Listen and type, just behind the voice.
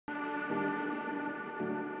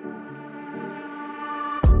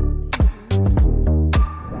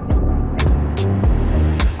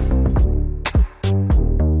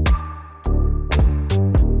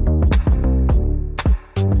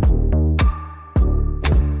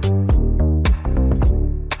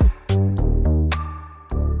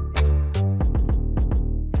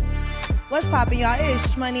What's poppin', y'all? It is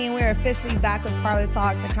Shhmoney, and we're officially back with Parlor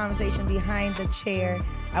Talk, the conversation behind the chair.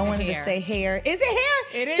 I wanted to say hair. Is it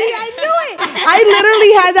hair? It is. See, I knew it. I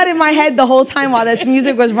literally had that in my head the whole time while this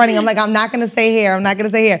music was running. I'm like, I'm not going to say hair. I'm not going to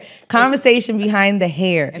say hair. Conversation behind the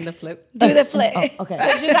hair. And the flip. Do the flip. Okay.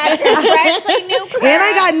 Because you got your freshly new crowd. And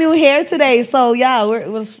I got new hair today. So, yeah,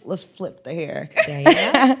 let's flip the hair.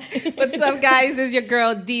 Yeah. What's up, guys? It's your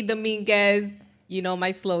girl, Dee Dominguez. You know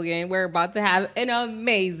my slogan. We're about to have an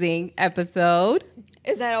amazing episode.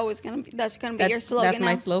 Is that always going to be, that's going to be your slogan? That's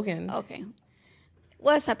my slogan. Okay.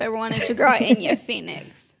 What's up, everyone? It's your girl, Enya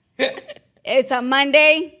Phoenix. It's a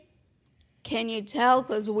Monday. Can you tell?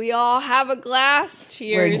 Because we all have a glass.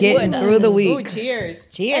 Cheers. We're getting through the week. Ooh, cheers.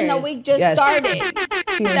 Cheers. And the week just started.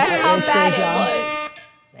 That's how bad it was.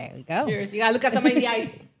 There we go. Cheers. You got to look at somebody in the eyes.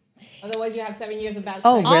 Otherwise, you have 7 years of bad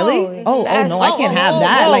Oh, sex. really? Oh, no, I can't have oh,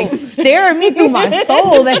 that. oh. Like, stare at me through my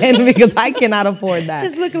soul then, because I cannot afford that.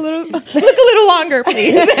 Just look a little longer,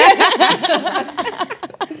 please.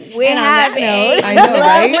 We have a I know,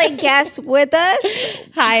 right? lovely guest with us.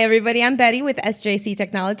 Hi, everybody. I'm Betty with SJC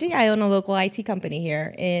Technology. I own a local IT company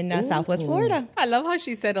here in Southwest Florida. I love how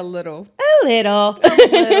she said a little. A little.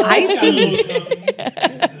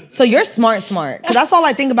 IT. So you're smart. Because that's all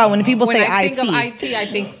I think about when people say When I IT. think of IT, I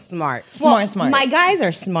think smart. Smart. My guys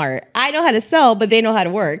are smart. I know how to sell, but they know how to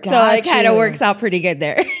work. So Got it kind of you. works out pretty good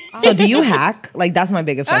there. So do you hack? Like, that's my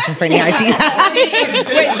biggest question for any IT.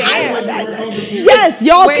 Yes,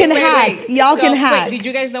 y'all can hack. Y'all can hack. Wait, did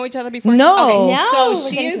you guys know each other before? No. Okay. No. So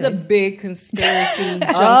she is a big conspiracy junkie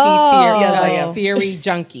Yes, I am. theory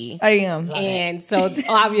junkie. I am. And so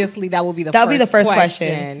obviously that will be the That'll first be the first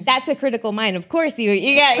question. That's a critical mind. Of course, you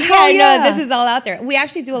gotta yeah. know this is all out there. We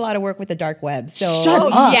actually do a lot of work with the dark web. So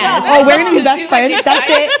Shut up. yes. Oh, we're gonna be best friends.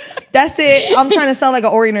 That's it. I'm trying to sell like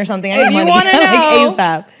an Orient or something. I need If you money. wanna know, like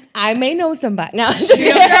ASAP. I may know somebody. No,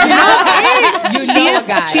 You know a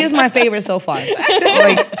guy. She is my favorite so far.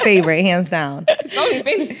 Like, favorite, hands down. It's only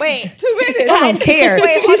been 2 minutes. I don't care.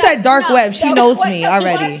 Wait, She hold said on. dark No, web. She the- knows what me the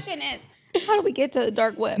already. question is, how do we get to the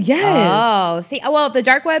dark web? Yes. Oh, see, well, the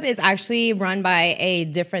dark web is actually run by a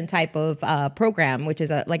different type of program, which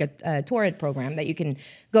is like a torrent program that you can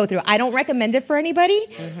go through. I don't recommend it for anybody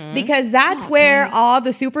because that's where all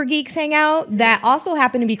the super geeks hang out that also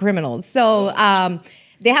happen to be criminals. So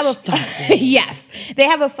they have yes, they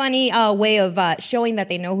have a funny way of showing that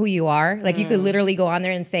they know who you are. Like you could literally go on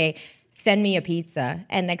there and say, send me a pizza.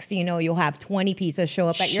 And next thing you know, you'll have 20 pizzas show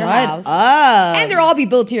up at your house. Up. And they'll all be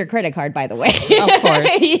billed to your credit card, by the way. Of course.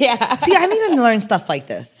 Yeah. See, I need to learn stuff like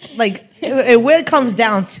this. Like, it comes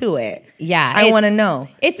down to it. Yeah. I want to know.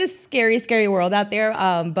 It's a scary, scary world out there.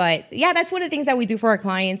 But yeah, that's one of the things that we do for our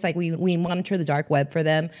clients. Like we monitor the dark web for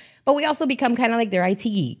them, but we also become kind of like their IT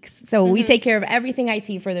geeks. So we take care of everything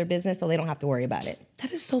IT for their business so they don't have to worry about it.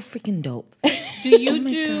 That is so freaking dope. Do you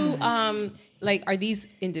do like, are these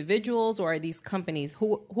individuals or are these companies?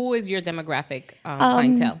 Who is your demographic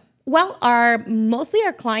clientele? Well, mostly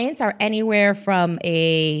our clients are anywhere from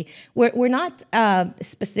we're not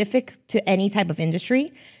specific to any type of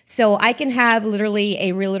industry. So I can have literally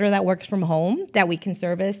a realtor that works from home that we can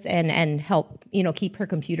service and help, keep her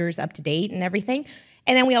computers up to date and everything.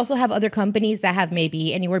 And then we also have other companies that have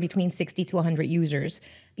maybe anywhere between 60 to 100 users.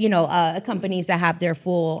 Companies that have their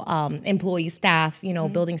full employee staff,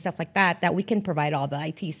 building stuff like that we can provide all the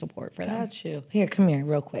IT support for them. Got you. Here, come here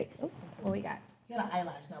real quick. Oh, what we got? Get an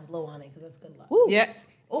eyelash now. Blow on it because that's good luck. Yeah.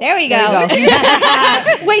 There we go. There you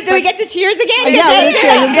go. Wait, so we get to cheers again? Yeah, let's see.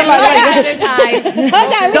 Let's get like,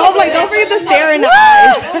 don't forget to stare in the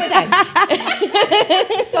eyes.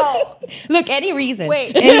 So, Look, any reason.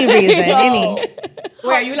 wait. Any reason, any. Wait,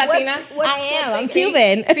 are you Latina? I am. I'm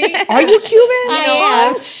Cuban. See? Are you Cuban? I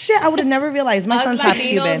am. Oh, shit. I would have never realized. My Us son's half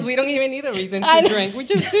Latinos, Cuban. we don't even need a reason I to know. drink. We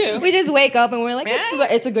just do. We just wake up and we're like,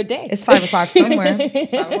 it's a good day. It's 5 o'clock somewhere.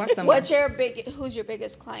 Who's your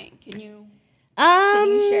biggest client? Can you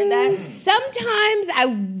share that? Sometimes I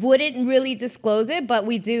wouldn't really disclose it, but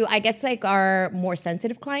we do. I guess like our more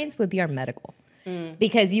sensitive clients would be our medical,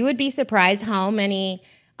 because you would be surprised how many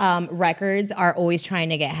records are always trying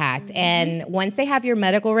to get hacked. And once they have your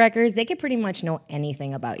medical records, they can pretty much know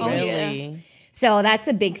anything about you. Really? So that's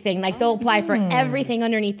a big thing. Like they'll apply for everything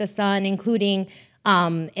underneath the sun, including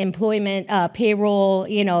employment, payroll,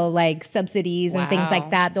 like subsidies and things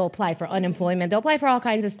like that. They'll apply for unemployment. They'll apply for all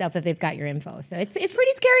kinds of stuff if they've got your info. So it's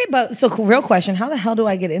pretty scary, but So, real question: how the hell do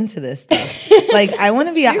I get into this stuff? Like, I want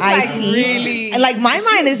to be an IT. really- Like, my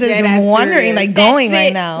mind is just dead ass wondering, serious. like, going That's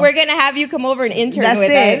right it. now. We're gonna have you come over and intern That's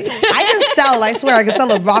with it. us. I can sell. I swear, I can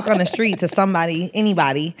sell a rock on the street to somebody,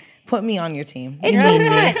 anybody. Put me on your team. It's so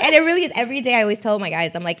fun. And it really is. Every day I always tell my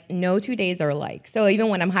guys, I'm like, no 2 days are alike. So even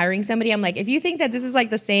when I'm hiring somebody, I'm like, if you think that this is like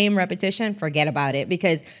the same repetition, forget about it.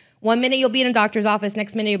 Because one minute you'll be in a doctor's office,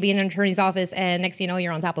 next minute you'll be in an attorney's office, and next thing you know,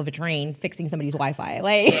 you're on top of a train fixing somebody's Wi-Fi.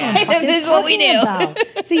 Like, this is what we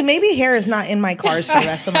do. See, maybe hair is not in my cars for the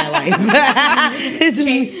rest of my life.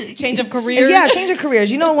 It's Change of careers. Yeah, change of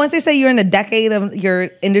careers. You know, once they say you're in a decade of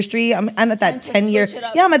your industry, I'm at that 10-year.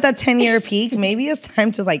 Yeah, I'm at that 10-year peak. Maybe it's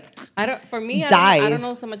time to like. I don't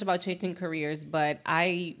know so much about changing careers, but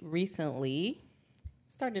I recently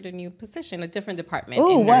started a new position, a different department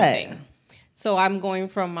in nursing. What? So I'm going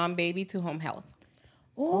from mom baby to home health.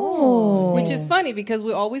 Oh, which is funny because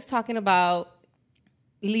we're always talking about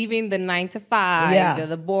leaving the 9 to 5,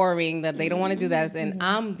 the boring, that they don't want to do that. And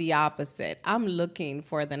I'm the opposite. I'm looking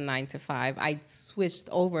for the 9 to 5. I switched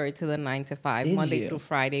over to the 9 to 5, Monday through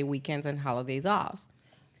Friday, weekends and holidays off.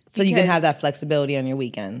 So you can have that flexibility on your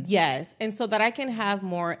weekends. Yes. And so that I can have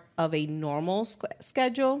more of a normal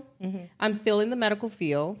schedule. I'm still in the medical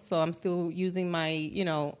field, so I'm still using my,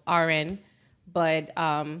 RN, but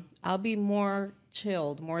I'll be more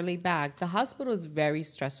chilled, more laid back. The hospital is very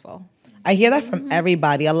stressful. I hear that from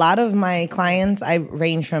everybody. A lot of my clients, I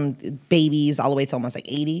range from babies all the way to almost like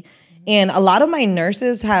 80. And a lot of my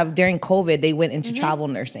nurses during COVID, they went into travel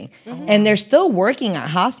nursing. And they're still working at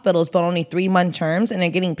hospitals, but only 3-month terms, and they're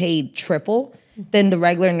getting paid triple than the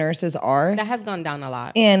regular nurses are. That has gone down a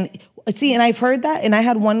lot. And see, and I've heard that, and I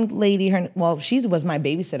had one lady, she was my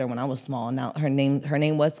babysitter when I was small. Now her name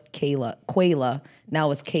was Quayla.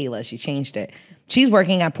 Now it's Kayla. She changed it. She's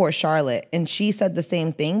working at Port Charlotte, and she said the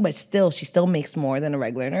same thing, but she still makes more than the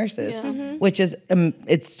regular nurses, which is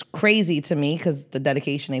it's crazy to me because the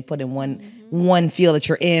dedication they put in one field that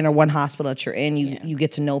you're in or one hospital that you're in, you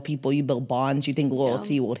get to know people, you build bonds, you think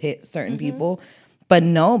loyalty will hit certain people. But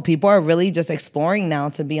no, people are really just exploring now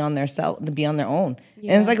to be on their own.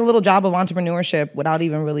 Yeah. And it's like a little job of entrepreneurship without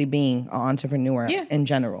even really being an entrepreneur in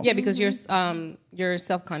general. Yeah, because you're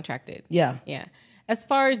self-contracted. Yeah. Yeah. As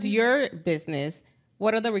far as your business,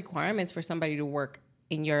 what are the requirements for somebody to work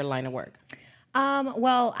in your line of work?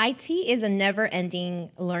 Well, IT is a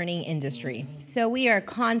never-ending learning industry. So we are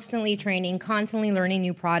constantly training, constantly learning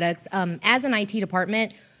new products. As an IT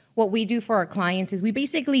department, what we do for our clients is we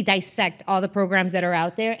basically dissect all the programs that are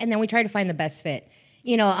out there, and then we try to find the best fit.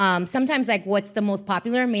 Sometimes like what's the most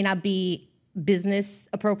popular may not be business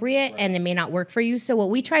appropriate, and it may not work for you. So what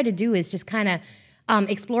we try to do is just kind of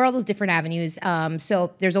explore all those different avenues.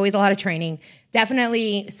 So there's always a lot of training.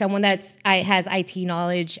 Definitely someone that has IT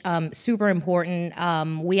knowledge, super important.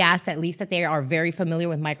 We ask at least that they are very familiar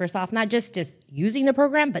with Microsoft, not just using the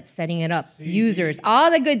program, but setting it up, users,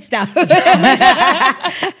 all the good stuff.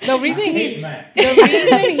 The reason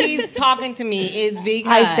he's talking to me is because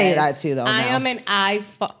I say that too, though. I am an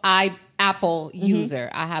Apple user.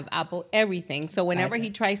 I have Apple everything. So whenever he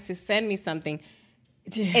tries to send me something,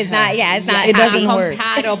 it's not it doesn't work.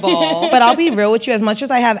 Compatible. But I'll be real with you. As much as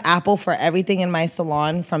I have Apple for everything in my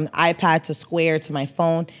salon, from iPad to Square to my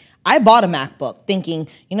phone, I bought a MacBook thinking,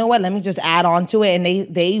 you know what, let me just add on to it. And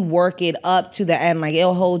they work it up to the end. Like,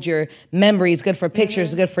 it'll hold your memories, good for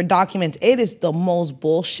pictures, good for documents. It is the most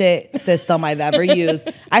bullshit system I've ever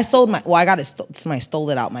used. I sold I got it, somebody stole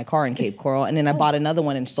it out my car in Cape Coral. And then I bought another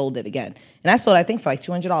one and sold it again. And I sold, I think, for like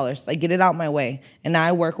 $200. Like, get it out my way. And now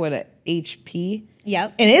I work with an HP.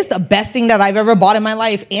 Yep. And it's the best thing that I've ever bought in my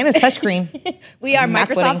life. And it's touchscreen. We are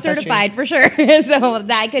Microsoft certified for sure. So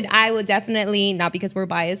I would definitely, not because we're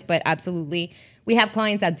biased, but absolutely. We have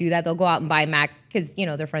clients that do that. They'll go out and buy Mac because,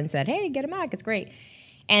 their friend said, hey, get a Mac. It's great.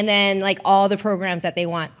 And then like all the programs that they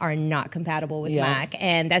want are not compatible with Mac.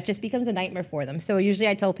 And that just becomes a nightmare for them. So usually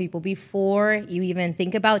I tell people before you even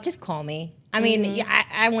think about, just call me. I mean,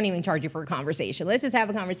 I won't even charge you for a conversation. Let's just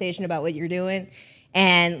have a conversation about what you're doing.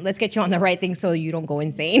 And let's get you on the right thing so you don't go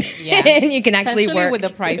insane. Yeah. And you can actually Especially work. with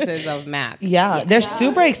the prices of Mac. Yeah, they're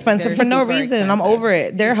super expensive for no reason. And I'm over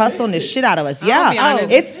it. They're hustling the shit out of us.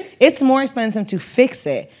 It's more expensive to fix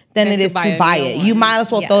it than it is to buy it. You might as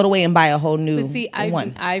well throw it away and buy a whole new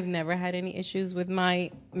one. I've never had any issues with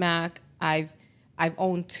my Mac. I've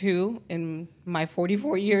owned 2 in my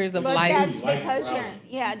 44 years of life.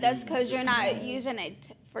 That's because you're not using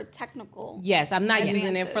it for technical. Yes, I'm not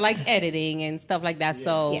using it for like editing and stuff like that.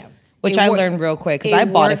 So, which I learned real quick because I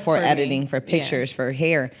bought it for editing, for pictures, for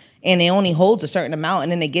hair, and it only holds a certain amount,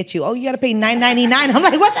 and then they get you, oh, you got to pay $9.99. I'm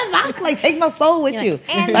like, what the fuck? Like, take my soul with you.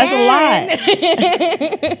 That's a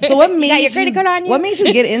lot. So what made your credit card on you? What made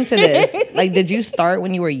you get into this? Like, did you start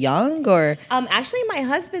when you were young, or? Actually, my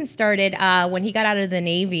husband started when he got out of the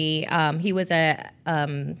Navy. He was a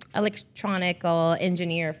electronical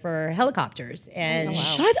engineer for helicopters, and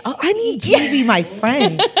Shut up! I need you to be my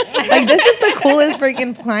friends. Like, this is the coolest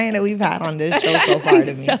freaking client that we've had on this show so far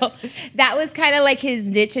to me. So that was kind of like his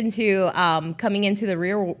niche into coming into the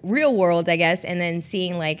real world, I guess, and then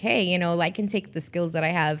seeing like, hey, you know, I can take the skills that I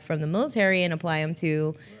have from the military and apply them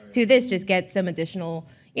to this, just get some additional,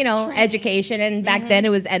 you know, education. And back then it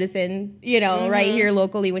was Edison, you know, right here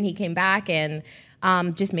locally when he came back, and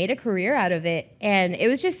just made a career out of it. And it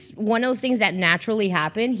was just one of those things that naturally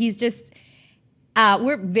happened. He's just,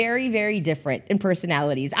 we're very, very different in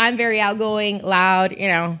personalities. I'm very outgoing, loud, you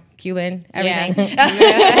know, Cuban, everything.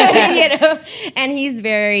 You know? And he's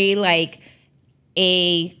very like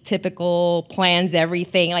atypical, plans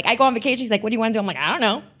everything. Like I go on vacation, he's like, what do you want to do? I'm like, I don't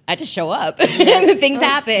know. I just show up and things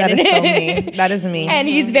happen. That is so me. That is me. And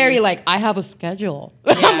he's very like, I have a schedule.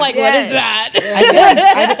 I'm like, what is that? I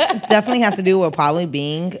feel like definitely has to do with probably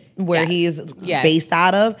being where he's based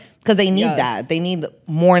out of, because they need that. They need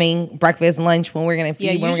morning, breakfast, lunch, when we're gonna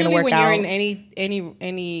feed, when we're gonna work out. Usually when you're in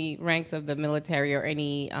any ranks of the military or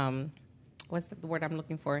any what's the word I'm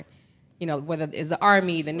looking for? You know, whether it's the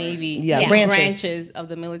Army, the Navy, branches of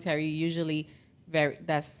the military, usually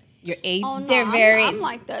that's your age. Oh, no, They're very. I'm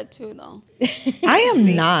like that too, though. I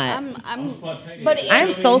am not. I'm spontaneous. but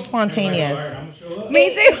I'm so spontaneous. All right, I'm gonna show up.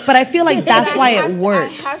 Me too. But I feel like that's why it I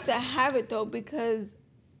works. have to have it though, because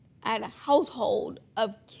I had a household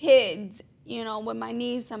of kids, you know, with my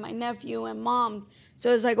niece and my nephew and moms.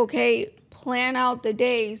 So it's like, okay, plan out the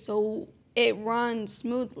day so it runs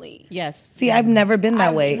smoothly. Yes. See, I've never been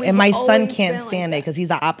that way. we've And my son always can't been stand like it because he's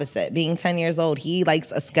the opposite. Being 10 years old, he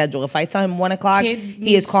likes a schedule. If I tell him 1 o'clock, Kids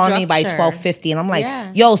he is calling me by structure. 12:50. And I'm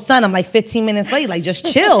like, yo, son, I'm like 15 minutes late. Like, just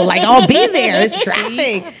chill. Like, I'll be there. It's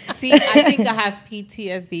traffic. See, I think I have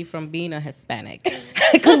PTSD from being a Hispanic.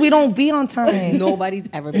 Because we don't be on time. Nobody's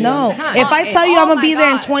ever been No. on time. If I tell you I'm going to my be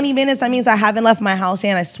there in God. 20 minutes, that means I haven't left my house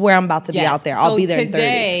yet, and I swear I'm about to be out there. I'll be there in 30.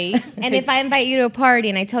 today, And if I invite you to a party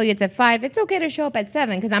and I tell you it's at 5, it's okay to show up at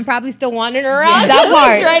 7 because I'm probably still wandering around. That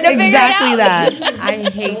part. trying to figure it Exactly out. that. I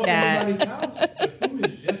hate that. Everybody's house. The food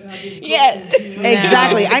is just not getting cooked. Yes.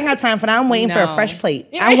 Exactly. I ain't got time for that. I'm waiting for a No. fresh plate.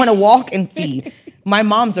 I want to walk and feed. My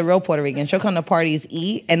mom's a real Puerto Rican. She'll come to parties,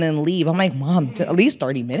 eat, and then leave. I'm like, Mom, at least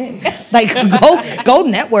 30 minutes. Like, go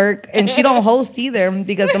network. And she don't host either,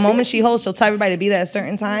 because the moment she hosts, she'll tell everybody to be there at a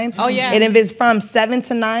certain time. Oh, yeah. And if it's from 7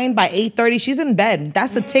 to 9, by 8:30, she's in bed.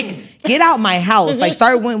 That's the tick. Get out my house. Like,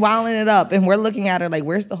 start wilding it up. And we're looking at her like,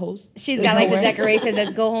 where's the host? She's got like the decorations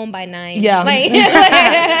that go home by 9. Yeah. Like,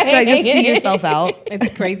 She's like, just see yourself out.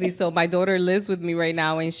 It's crazy. So my daughter lives with me right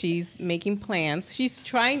now, and she's making plans. She's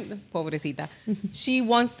trying, pobrecita. She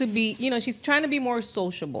wants to be, you know, she's trying to be more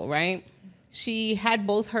sociable, right? She had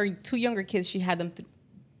both her 2 younger kids. She had them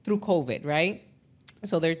through COVID, right?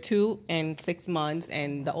 So they're 2 and 6 months,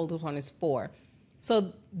 and the oldest one is 4.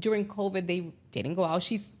 So during COVID, they didn't go out.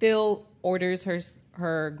 She still orders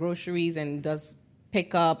her groceries and does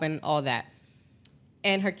pickup and all that.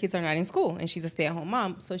 And her kids are not in school, and she's a stay-at-home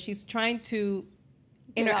mom. So she's trying to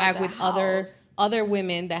interact the with house. other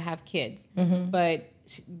women that have kids. But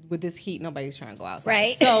with this heat, nobody's trying to go outside.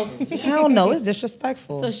 Right. So Hell no, it's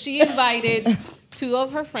disrespectful. so she invited 2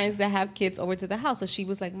 of her friends that have kids over to the house. So she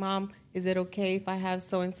was like, Mom, is it okay if I have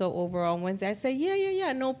so-and-so over on Wednesday? I said,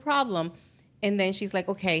 yeah, no problem. And then she's like,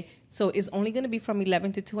 okay, so it's only going to be from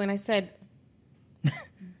 11 to 2. And I said,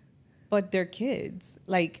 but they're kids.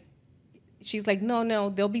 Like, she's like, no,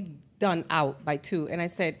 they'll be done out by 2. And I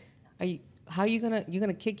said, how are you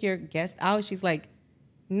gonna kick your guest out? She's like,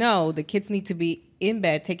 no, the kids need to be in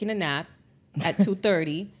bed taking a nap at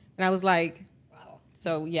 2:30. And I was like, wow.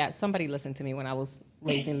 So yeah, somebody listened to me when I was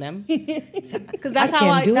raising them, because that's how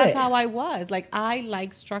I was. Like, I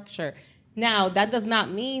like structure. Now that does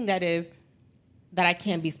not mean that I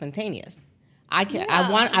can't be spontaneous. I can.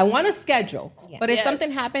 Yeah. I want a schedule, but if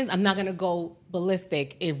something happens, I'm not gonna go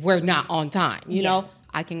ballistic if we're not on time. You know,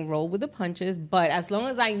 I can roll with the punches, but as long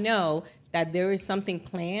as I know that there is something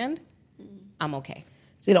planned, I'm okay.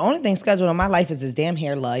 See, the only thing scheduled in my life is this damn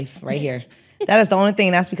hair life right here. That is the only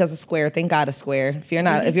thing. That's because it's Square. Thank God it's Square.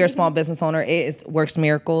 If you're a small business owner, it works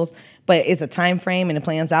miracles. But it's a time frame and it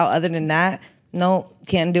plans out. Other than that, no,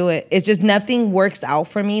 can't do it. It's just nothing works out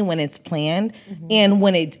for me when it's planned. And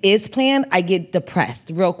when it is planned, I get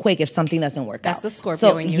depressed real quick if something doesn't work out. That's the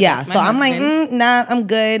Scorpio in you. Yeah. That's So my I'm like, husband. nah, I'm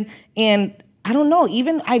good. And I don't know.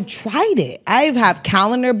 Even I've tried it. I have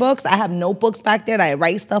calendar books. I have notebooks back there that I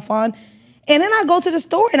write stuff on. And then I go to the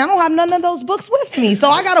store and I don't have none of those books with me. So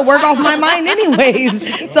I got to work off my mind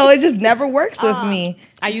anyways. So it just never works with me.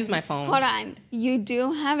 I use my phone. Hold on. You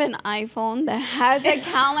do have an iPhone that has a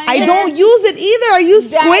calendar. I don't use it either. I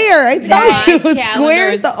use Square. I tell you,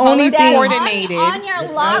 Square is the only thing. Coordinated. On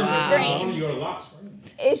your lock screen. Your lock screen.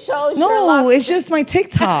 It shows your lock No, it's just my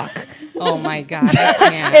TikTok. Oh my God. I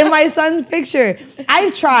can't. And my son's picture.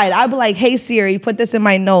 I've tried. I'll be like, hey Siri, put this in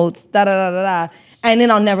my notes. Da da da da da. And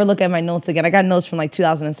then I'll never look at my notes again. I got notes from like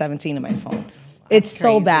 2017 in my phone. It's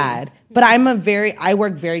so bad. But I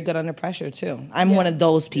work very good under pressure too. I'm one of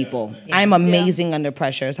those people. I'm amazing under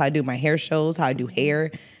pressure. It's how I do my hair shows, how I do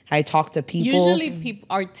hair, how I talk to people. Usually people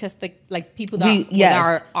artistic, like people that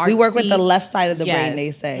are artsy. We work with the left side of the brain,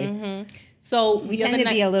 they say. Mm-hmm. So We tend to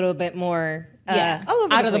be a little bit more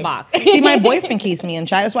out of the box. See, my boyfriend keeps me in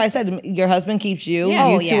check. That's why I said your husband keeps you.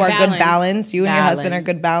 Yeah. You two are good balance. You and your husband are Balance.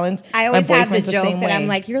 good balance. I always My have the boyfriend's joke same that way. I'm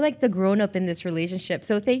like, you're like the grown up in this relationship.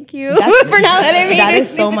 So thank you That's- for not letting me. That do is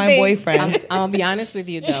so stupid my things. boyfriend. I'm gonna be honest with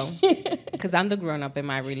you though, because I'm the grown up in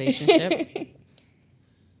my relationship,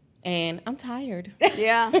 and I'm tired.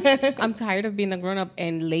 Yeah. I'm tired of being the grown up,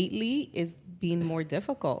 and lately it's been more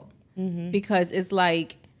difficult because it's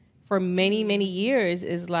like for many years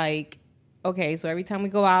is like, okay, so every time we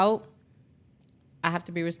go out, I have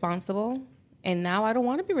to be responsible, and now I don't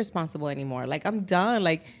want to be responsible anymore. Like I'm done.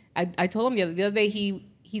 Like I told him the other day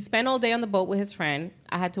he spent all day on the boat with his friend.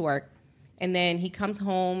 I had to work, and then he comes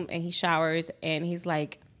home and he showers and he's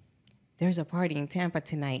like, "There's a party in Tampa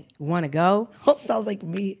tonight. Want to go?" Oh, sounds like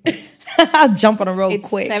me. I'll jump on a road It's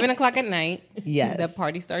quick. 7:00 at night. Yes. The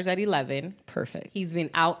party starts at 11. Perfect. He's been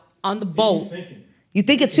out on the boat. You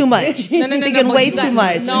think it too much. No, You're thinking but way you too got-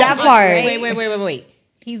 much. no, That part. Wait.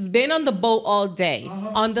 He's been on the boat all day,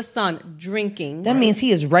 on the sun, drinking. That means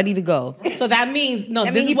he is ready to go. So that means, no,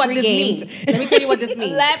 That this means is what he this pre-gamed. means. Let me tell you what this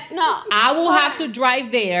means. I will have to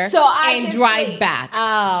drive there So I and can drive sleep. back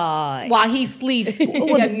Oh. while he sleeps.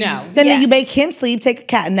 Yeah, no. Then you make him sleep, take a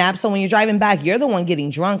cat nap. So when you're driving back, you're the one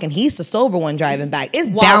getting drunk and he's the sober one driving back.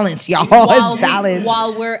 It's balanced, y'all. It's balanced.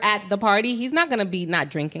 While we're at the party, he's not going to be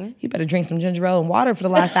not drinking. You better drink some ginger ale and water for the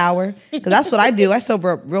last hour. Because that's what I do. I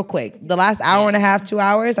sober up real quick. The last hour and a half, 2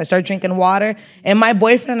 hours, I start drinking water. And my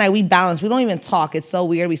boyfriend and I, we balance. We don't even talk. It's so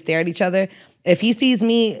weird. We stare at each other. If he sees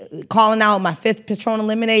me calling out my 5th Patron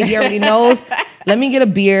lemonade, he already knows. Let me get a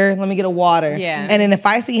beer. Let me get a water. Yeah. And then if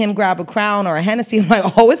I see him grab a Crown or a Hennessy, I'm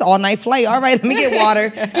like, oh, it's all night flight. All right, let me get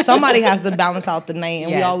water. Somebody has to balance out the night, and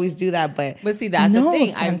we Yes. always do that. But see, that's the no,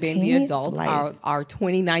 thing. I've been the spontaneous adult life. our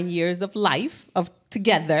 29 years of life of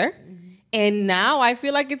together. And now I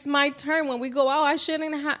feel like it's my turn. When we go out, I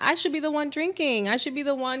should be the one drinking. I should be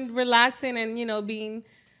the one relaxing and, being,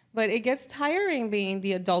 but it gets tiring being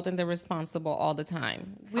the adult and the responsible all the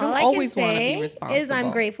time. We don't always want to be responsible. Is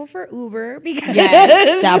I'm grateful for Uber because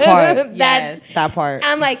Yes. That part. Yes. That part.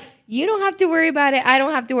 I'm like, you don't have to worry about it. I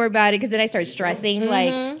don't have to worry about it because then I start stressing.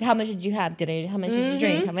 Like, how much did you have today? How much did you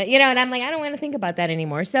drink? How much, and I'm like, I don't want to think about that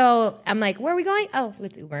anymore. So I'm like, where are we going? Oh,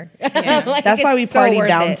 let's Uber. Like, That's why we it's so party worth it.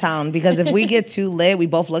 downtown, because if we get too lit, we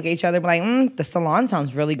both look at each other and be like, the salon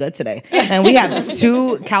sounds really good today. And we have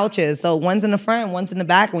 2 couches. So one's in the front, one's in the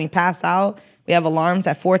back, and we pass out. We have alarms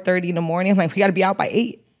at 4:30 in the morning. I'm like, we got to be out by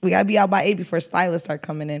 8. We got to be out by 8 before stylists start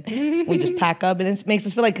coming in. We just pack up, and it makes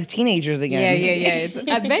us feel like teenagers again. Yeah. It's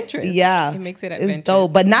adventurous. Yeah. It makes it adventurous. It's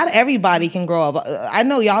dope. But not everybody can grow up. I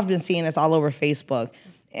know y'all have been seeing this all over Facebook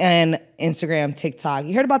and Instagram, TikTok.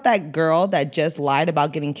 You heard about that girl that just lied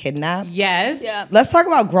about getting kidnapped? Yes. Yeah. Let's talk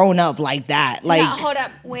about growing up like that. Like, Now, hold up.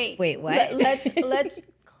 Wait, what? Let's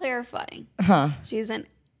clarify. She's an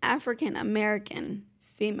African American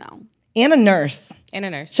female and a nurse. And a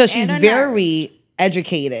nurse. So she's And a very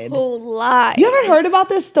educated. who lied. You haven't heard about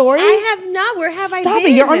this story? I have not. Where have I Stop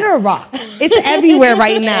been? it. You're under a rock. It's everywhere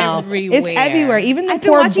right now. Everywhere. It's everywhere. Even the I've been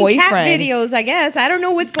poor watching boyfriend. cat videos, I guess. I don't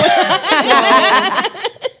know what's going on.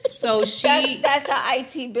 So she... That's an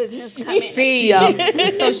IT business coming. See,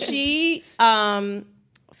 Yep. so she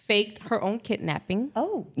faked her own kidnapping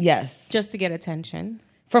Oh. Yes. just to get attention.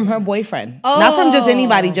 From her boyfriend. Not from just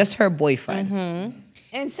anybody, just her boyfriend.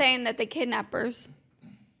 And saying that the kidnappers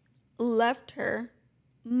left her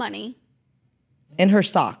money In her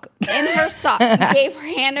sock. in her sock,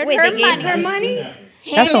 handed Wait, her they money. gave her money?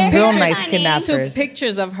 That's some handed real her nice money, kidnappers. Two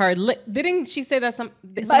pictures of her. Didn't she say that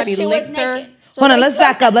but somebody she was licked her? naked. So Hold on, they let's took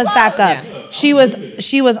back up. the Let's back up. clothes.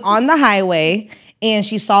 She was on the highway and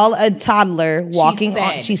she saw a toddler walking on. said.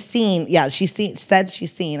 Said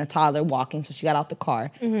she's seen a toddler walking, so she got out the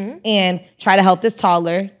car and tried to help this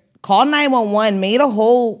toddler. Called 911, made a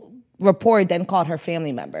whole report then called her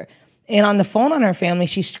family member. And on the phone on her family,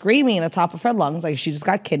 she's screaming at the top of her lungs like she just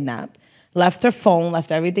got kidnapped, left her phone,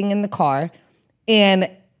 left everything in the car,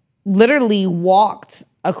 and literally walked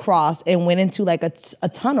across and went into like a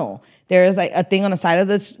tunnel. There's like a thing on the side of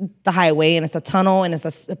the highway, and it's a tunnel, and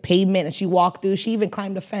it's a pavement, and she walked through. She even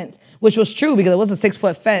climbed a fence, which was true because it was a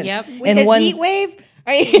 6-foot fence. Yep. With this heat wave?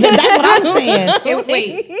 That's what I'm saying.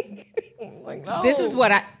 Wait. This is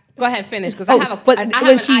what I... Go ahead, finish, because Oh, I have but an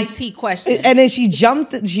when IT question. And then she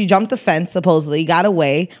jumped the fence, supposedly, got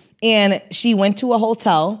away, and she went to a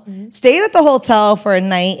hotel, stayed at the hotel for a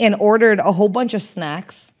night, and ordered a whole bunch of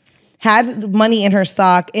snacks, had money in her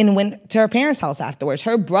sock, and went to her parents' house afterwards.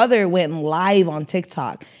 Her brother went live on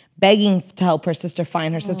TikTok, begging to help her sister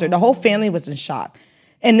find her sister. The whole family was in shock.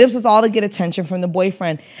 And this was all to get attention from the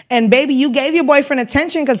boyfriend. And baby, you gave your boyfriend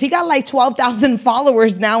attention because he got like 12,000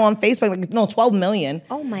 followers now on Facebook. Like, no, 12 million.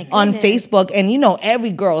 Oh my on goodness. Facebook. And you know,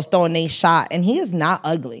 every girl is throwing a shot. And he is not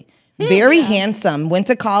ugly. Very handsome. Went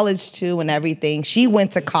to college too and everything. She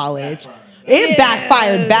went to college. It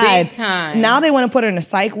backfired bad. Big time. Now they want to put her in a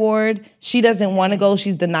psych ward. She doesn't want to go.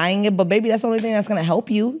 She's denying it. But baby, that's the only thing that's going to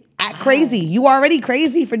help you. Act crazy. You already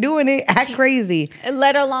crazy for doing it. Act crazy.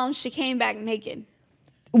 Let alone she came back naked.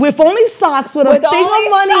 With only socks, with a thing of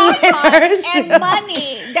money in her. And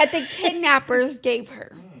money that the kidnappers gave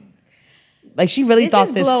her. Like, she really This thought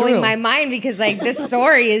is this blowing through. my mind because like this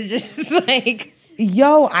story is just like...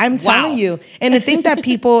 Yo, I'm telling you. And to think that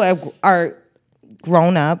people are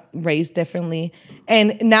grown up, raised differently.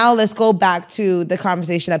 And now let's go back to the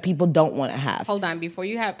conversation that people don't want to have. Hold on, before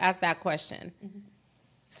you have asked that question.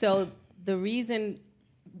 So the reason,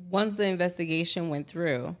 once the investigation went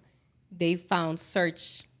through, they found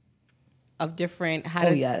search of different, how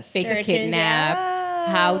to fake a Search kidnap,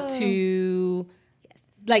 engine. how to,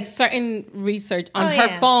 like certain research on her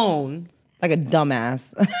yeah. phone. Like a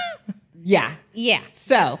dumbass. Yeah. Yeah.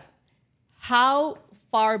 So how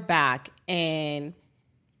far back and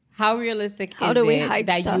how realistic How is do we it hide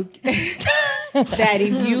that stuff? you that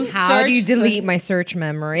if you How do you search delete my search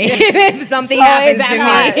memory if something happens to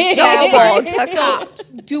me? Showable to cop.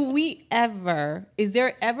 is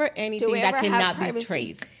there ever anything we that ever have cannot be privacy?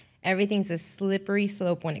 traced? Everything's a slippery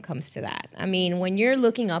slope when it comes to that. I mean, when you're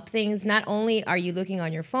looking up things, not only are you looking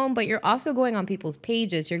on your phone, but you're also going on people's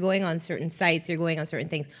pages. You're going on certain sites. You're going on certain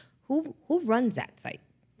things. Who runs that site?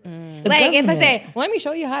 Like, if I say, let me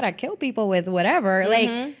show you how to kill people with whatever, like,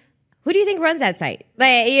 who do you think runs that site?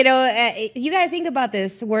 Like, you know, you got to think about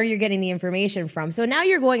this, where you're getting the information from. So now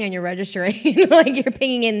you're going and you're registering, like you're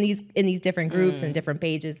pinging in these different groups and different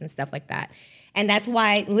pages and stuff like that. And that's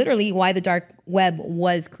why, literally, why the dark web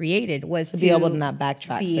was created, was to be able to not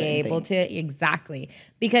backtrack be certain able things. to, exactly.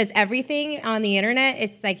 Because everything on the internet,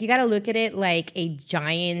 it's like, you got to look at it like a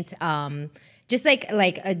giant, just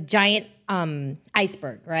like a giant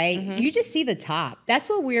iceberg, right? You just see the top. That's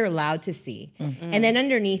what we're allowed to see. And then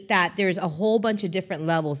underneath that, there's a whole bunch of different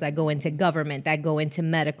levels that go into government, that go into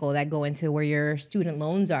medical, that go into where your student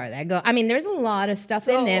loans are, I mean, there's a lot of stuff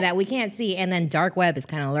in there that we can't see. And then dark web is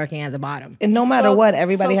kind of lurking at the bottom. And no matter what,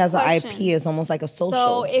 everybody has an question. IP. It's almost like a social.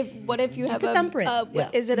 So what if you have a thumbprint.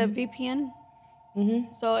 Is it a VPN?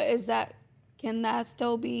 So can that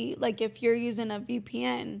still be, like, if you're using a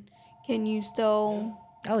VPN, can you still...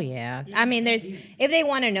 Oh yeah, I mean, if they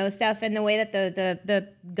want to know stuff, and the way that the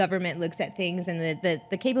government looks at things and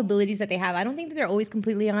the capabilities that they have, I don't think that they're always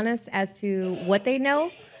completely honest as to what they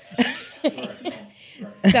know.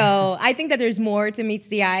 So I think that there's more to meets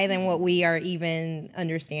the eye than what we are even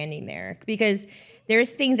understanding there, because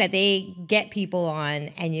there's things that they get people on,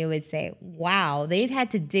 and you would say, wow, they've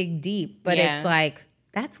had to dig deep, but it's like,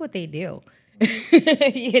 that's what they do.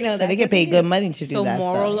 You know, so they get paid good money to do So that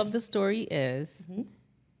moral stuff. of the story is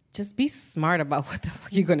just be smart about what the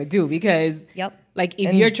fuck you're gonna do, because like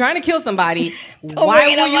if you're trying to kill somebody,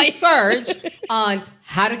 why will you search on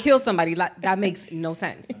how to kill somebody? Like, that makes no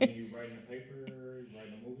sense. You writing a paper, you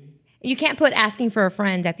writing a movie. You can't put asking for a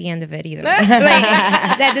friend at the end of it either. Like,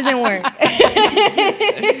 that doesn't work.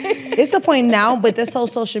 It's the point now, but this whole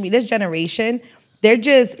social media, this generation,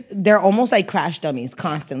 they're almost like crash dummies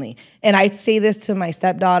constantly. And I say this to my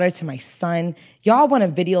stepdaughter, to my son. Y'all want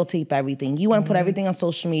to videotape everything. You want to put everything on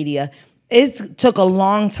social media. It took a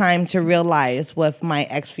long time to realize what my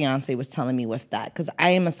ex-fiance was telling me with that, because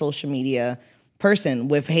I am a social media person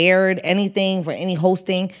with hair, anything, for any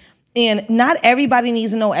hosting. And not everybody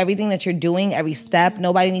needs to know everything that you're doing, every step.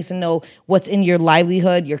 Nobody needs to know what's in your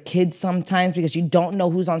livelihood, your kids sometimes, because you don't know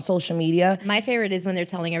who's on social media. My favorite is when they're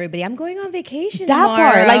telling everybody, I'm going on vacation That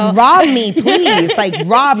tomorrow. part, like, rob me, please. Like,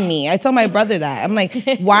 rob me. I tell my brother that. I'm like,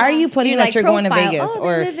 why are you putting that you're going to Vegas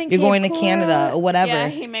or you're going to Canada or whatever? Yeah,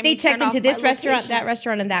 he made me They checked turn off into this my restaurant, location. that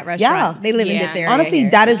restaurant, and that restaurant. Yeah. They live in Yeah. this area. Honestly,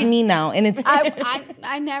 here. that is me now. And it's,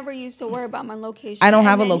 I never used to worry about my location. I don't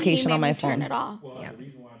have and a then he location made on my me turn phone. it off. Well, the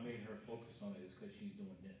reason why I made her focus on it is because she's doing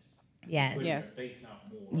this. Yes. Putting Yes. her face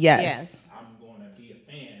out more. yes. I'm going to be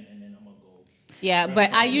a fan, and then I'm going to go. Yeah,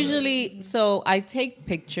 but I usually, so I take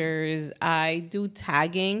pictures, I do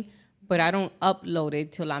tagging, but I don't upload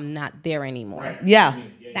it till I'm not there anymore. Yeah.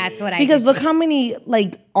 That's what I Because do. look how many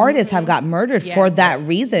like artists have got murdered for Yes. that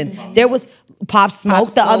reason. There was Pop Smoke.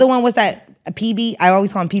 The other one was that PB. I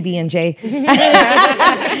always call him PB and J.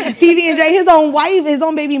 PB and J. His own wife, his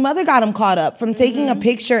own baby mother, got him caught up from taking a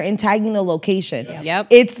picture and tagging the location. Yep.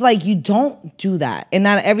 It's like you don't do that, and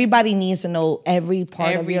not everybody needs to know every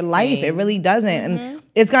part of your life. It Everything. really doesn't, and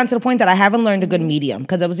it's gotten to the point that I haven't learned a good medium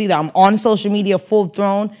because it was either I'm on social media full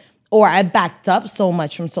thrown. Or I backed up so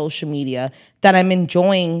much from social media that I'm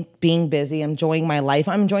enjoying being busy, I'm enjoying my life,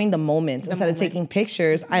 I'm enjoying the moments. Instead of taking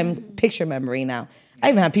pictures, I'm picture memory now. I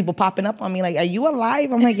even have people popping up on me like, are you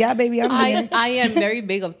alive? I'm like, yeah, baby, I'm here. I am very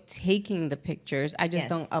big of taking the pictures. I just Yes.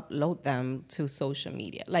 don't upload them to social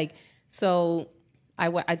media. Like, so I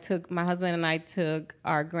took, my husband and I took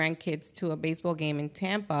our grandkids to a baseball game in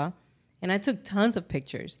Tampa, and I took tons of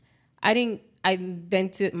pictures.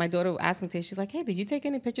 My daughter asked me today, she's like, hey, did you take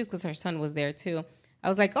any pictures? Because her son was there too. I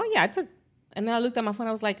was like, oh yeah, I took, and then I looked at my phone,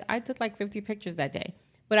 I was like, I took like 50 pictures that day,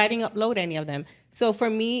 but I didn't upload any of them. So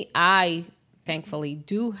for me, I thankfully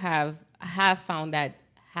do have found that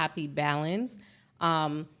happy balance.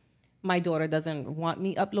 My daughter doesn't want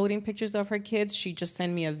me uploading pictures of her kids. She just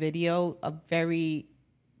sent me a video, a very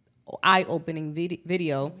eye-opening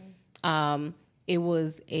video. It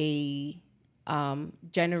was a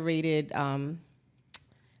generated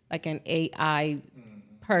like an AI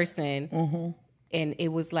person, and it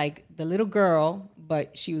was like the little girl,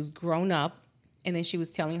 but she was grown up, and then she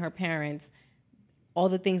was telling her parents all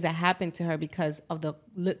the things that happened to her because of the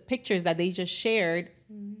pictures that they just shared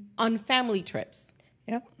on family trips.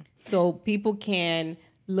 Yep. So people can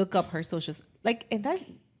look up her socials, like, and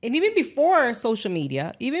even before social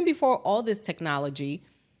media, even before all this technology,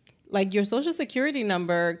 like your social security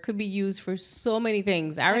number could be used for so many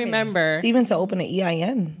things. I remember, It's even to open an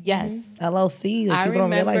EIN. yes, LLC. Like, I people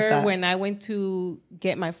don't realize remember that. when I went to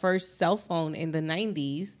get my first cell phone in the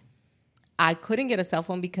 90s, I couldn't get a cell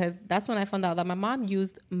phone because that's when I found out that my mom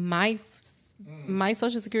used my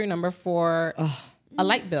social security number for a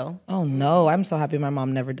light bill. Oh no, I'm so happy my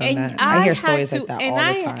mom never done And that. I hear had stories like that all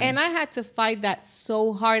the time. And I had to fight that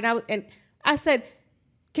so hard. And I said,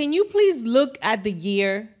 can you please look at the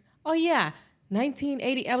year? Oh yeah,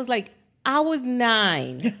 1980. I was like, I was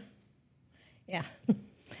 9. Yeah.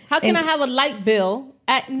 How can I have a light bill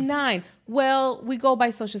at 9? Well, we go by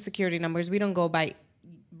social security numbers. We don't go by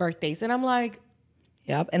birthdays. And I'm like,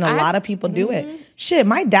 Yep, and a lot of people do it. Shit,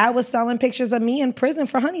 my dad was selling pictures of me in prison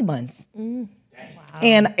for honey buns.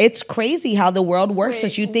 And it's crazy how the world works.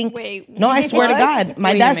 That you think, no, I swear to God,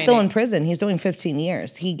 my Wait a dad's still minute. in prison. He's doing 15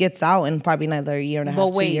 years. He gets out in probably another year and a half,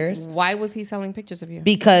 but 2 wait, years. why was he selling pictures of you?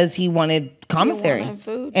 Because he wanted commissary. wanted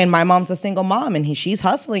food. And my mom's a single mom, and she's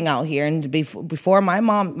hustling out here. And before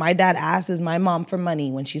my dad asks my mom for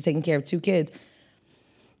money when she's taking care of 2 kids.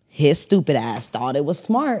 His stupid ass thought it was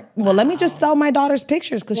smart. Well, let me just sell my daughter's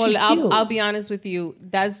pictures because she's cute. I'll be honest with you.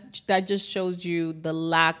 That just shows you the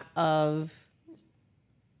lack of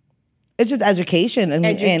It's just education. And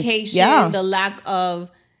yeah. the lack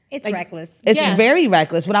of It's like, reckless. It's Yeah. very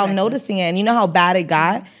reckless without noticing it. And you know how bad it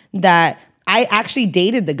got that I actually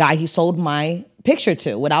dated the guy he sold my picture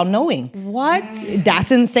to without knowing. what?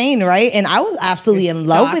 That's insane, right? And I was absolutely in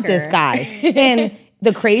love with this Stalker. guy. And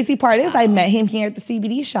the crazy part is I met him here at the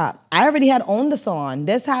CBD shop. I already had owned the salon.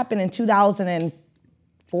 This happened in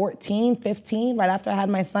 2014, 15, right after I had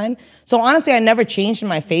my son. So honestly, I never changed in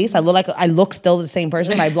my face. I look still the same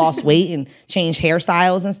person, but I've lost weight and changed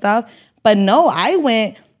hairstyles and stuff. But no, I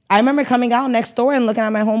remember coming out next door and looking at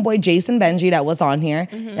my homeboy Jason Benji that was on here.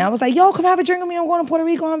 And I was like, yo, come have a drink with me. I'm going to Puerto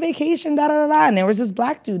Rico on vacation, da-da-da-da. And there was this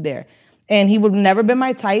black dude there. And he would never been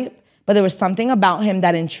my type. But there was something about him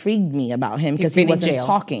that intrigued me about him because he been in wasn't jail.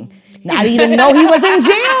 talking. And I didn't even know he was in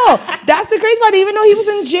jail. That's the crazy part. I didn't even know he was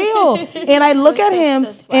in jail. And I look at him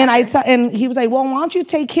and and he was like, well, why don't you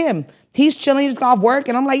take him? He's chilling, he just got off work,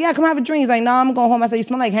 and I'm like, yeah, come have a drink. He's like, nah, I'm going home. I said, you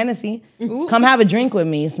smell like Hennessy. Ooh. Come have a drink with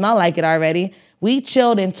me. You smell like it already. We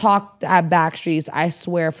chilled and talked at Backstreets, I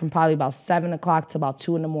swear, from probably about 7 o'clock to about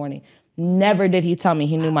 2 in the morning. Never did he tell me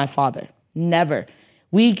he knew my father. Never.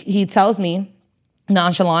 He tells me,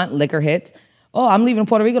 nonchalant, liquor hits, oh, I'm leaving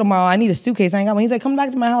Puerto Rico tomorrow. I need a suitcase. I ain't got one. He's like, come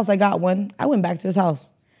back to my house. I got one. I went back to his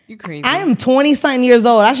house. You crazy. I am 20-something years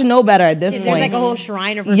old. I should know better at this point. There's like a whole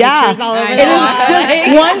shrine of her pictures all over the wall.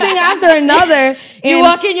 Just one thing after another. You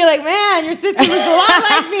walk in, you're like, man, your sister was a lot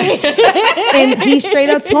like me. And he straight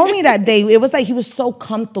up told me that day. It was like he was so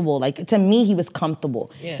comfortable. Like, to me, he was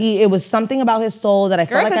comfortable. Yeah. It was something about his soul that I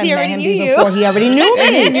felt like I met him before. He already knew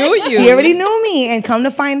me. He knew you. He already knew me. And come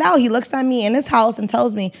to find out, he looks at me in his house and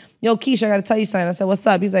tells me, yo, Keisha, I got to tell you something. I said, what's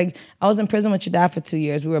up? He's like, I was in prison with your dad for 2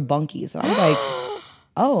 years. We were bunkies. And I was like,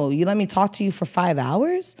 oh, you let me talk to you for 5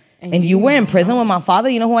 hours? And you were in prison with my father?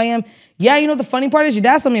 You know who I am? Yeah, you know the funny part is your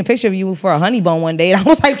dad sent me a picture of you for a honey bun one day. And I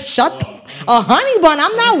was like, a honey bun?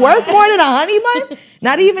 I'm not worth more than a honey bun?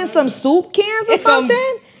 Not even some soup cans or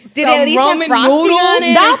something? Did it at least ramen have noodles? On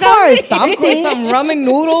it that part is something. Some ramen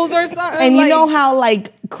noodles or something? And you know how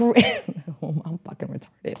like, I'm fucking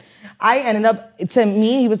retarded. I ended up, to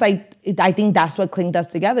me, he was like, I think that's what clinked us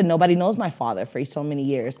together. Nobody knows my father for so many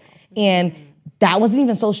years. And that wasn't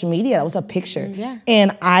even social media. That was a picture. Yeah.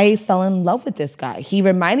 And I fell in love with this guy. He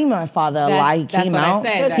reminded me of my father a lot. He came out.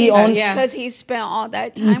 Because he spent all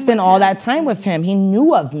that time. He spent all that time with him. He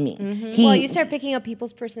knew of me. Well, you start picking up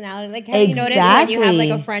people's personality. Like, have you noticed when you have like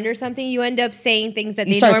a friend or something, you end up saying things that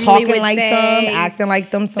they normally would say. You start talking like them, acting like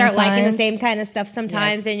them sometimes. Start liking the same kind of stuff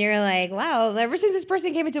sometimes. And you're like, wow, ever since this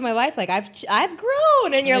person came into my life, like I've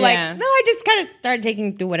grown. And you're like, no, I just kind of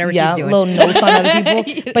started do whatever she's doing. Little notes on other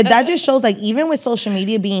people. But that just shows, like, even with social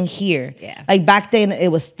media being here, like back then it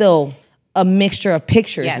was still a mixture of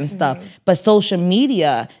pictures and stuff. But social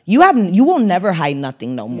media, you will never hide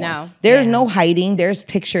nothing no more. No. There's no hiding. There's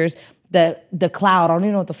pictures. The cloud, I don't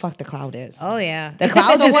even know what the fuck the cloud is. Oh, yeah. The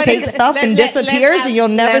cloud just takes stuff and disappears and you'll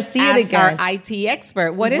never see it again. Our IT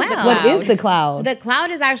expert, what is the cloud? What is the cloud? The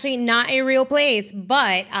cloud is actually not a real place,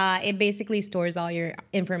 but it basically stores all your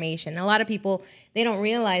information. A lot of people, they don't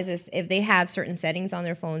realize this. If they have certain settings on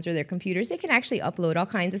their phones or their computers, they can actually upload all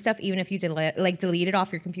kinds of stuff, even if you delete it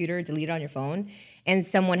off your computer or delete it on your phone, and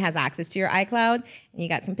someone has access to your iCloud, and you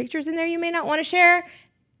got some pictures in there you may not want to share,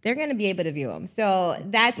 they're going to be able to view them. So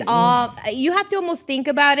that's all. You have to almost think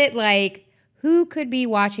about it like, who could be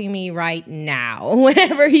watching me right now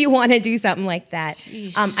whenever you want to do something like that?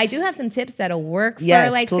 I do have some tips that'll work for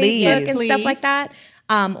like Facebook and stuff like that.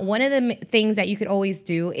 One of the things that you could always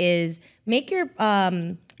do is make your,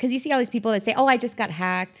 because you see all these people that say, oh, I just got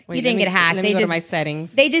hacked. You didn't get hacked. Let me go to my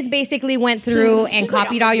settings. They just basically went through and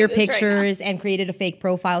copied all your pictures and created a fake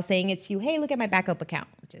profile saying it's you. Hey, look at my backup account,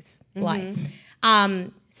 which is lie.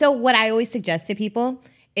 So what I always suggest to people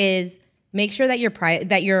is make sure that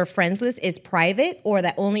your friends list is private or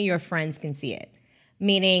that only your friends can see it.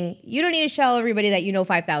 Meaning you don't need to tell everybody that you know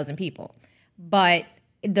 5,000 people. But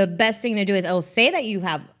the best thing to do is say that you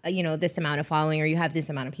have this amount of following or you have this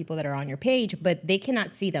amount of people that are on your page, but they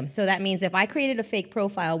cannot see them. So that means if I created a fake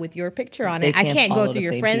profile with your picture on it, I can't go through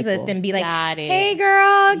your friends list and be like, hey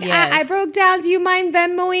girl, I broke down. Do you mind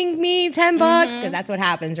Venmoing me $10? Because that's what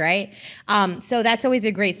happens, right? So that's always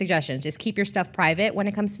a great suggestion. Just keep your stuff private when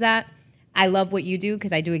it comes to that. I love what you do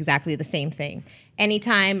because I do exactly the same thing.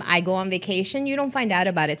 Anytime I go on vacation, you don't find out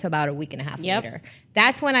about it till about a week and a half later.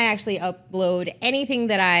 That's when I actually upload anything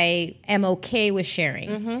that I am okay with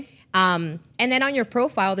sharing. And then on your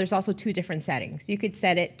profile, there's also 2 different settings. You could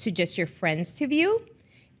set it to just your friends to view,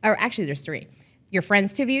 or actually there's 3. Your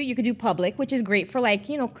friends to view, you could do public, which is great for like,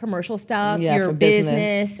 commercial stuff, your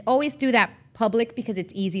business. Always do that public because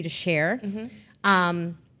it's easy to share.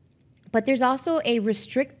 But there's also a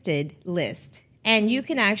restricted list. And you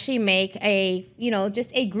can actually make a, just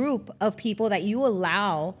a group of people that you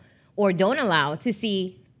allow or don't allow to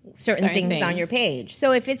see certain things on your page.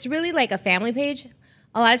 So if it's really like a family page,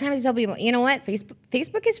 a lot of times I tell people, you know what,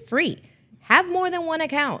 Facebook is free. Have more than one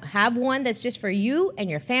account. Have one that's just for you and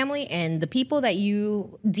your family and the people that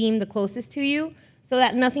you deem the closest to you so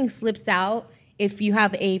that nothing slips out if you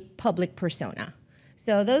have a public persona.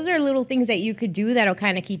 So those are little things that you could do that'll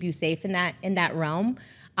kind of keep you safe in that realm.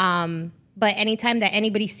 But anytime that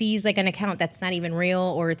anybody sees like an account that's not even real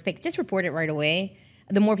or it's fake, just report it right away.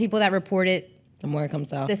 The more people that report it, The more it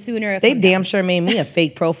comes out. the sooner it They comes damn down. sure made me a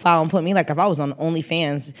fake profile and put me like if I was on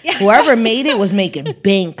OnlyFans. Whoever made it was making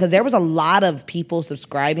bank because there was a lot of people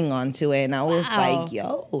subscribing onto it, and I was like,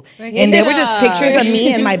 yo. And they were just pictures of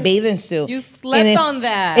me in my bathing suit. You slept on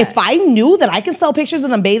that. If I knew that I can sell pictures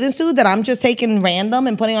in a bathing suit that I'm just taking random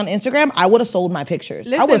and putting on Instagram, I would have sold my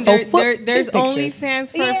pictures. I would have sold there's pictures.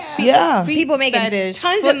 OnlyFans for Yeah. feet People making fetish,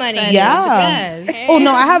 tons foot of money. fetish. Yeah. Yes. Oh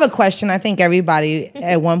no, I have a question. I think everybody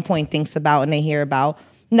at one point thinks about and they hear about.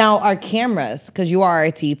 Now our cameras, because you are a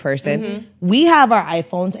IT person, we have our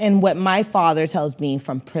iPhones, and what my father tells me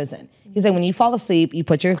from prison, he said when you fall asleep, you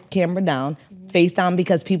put your camera down, face down,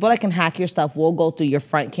 because people that can hack your stuff will go through your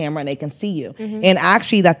front camera and they can see you. And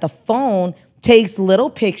actually, that the phone takes little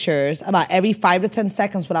pictures about every 5 to 10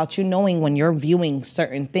 seconds without you knowing when you're viewing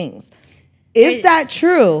certain things. Is that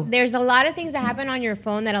true? There's a lot of things that happen on your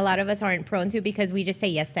phone that a lot of us aren't prone to because we just say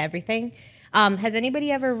yes to everything. Has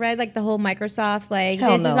anybody ever read like the whole Microsoft like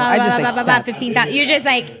Hell this no. is all I just blah, blah, blah, blah, accept. 15,000? You're just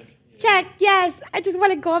like check yes. I just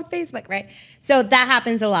want to go on Facebook, right? So that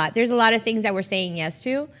happens a lot. There's a lot of things that we're saying yes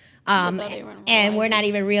to. And we're not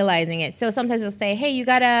even realizing it. So sometimes they'll say, "Hey, you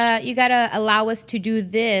gotta allow us to do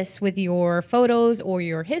this with your photos or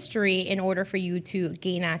your history in order for you to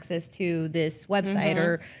gain access to this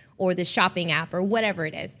website or this shopping app or whatever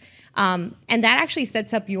it is." And that actually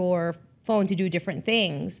sets up your phone to do different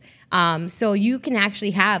things. So you can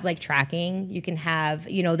actually have like tracking. You can have,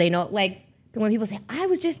 they know like. When people say, I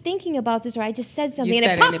was just thinking about this, or I just said something, and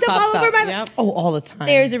it popped up all over my... Yep. Oh, all the time.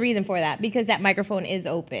 There's a reason for that, because that microphone is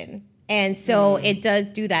open. And so it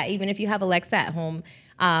does do that. Even if you have Alexa at home,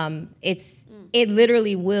 it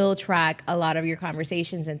literally will track a lot of your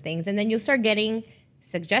conversations and things. And then you'll start getting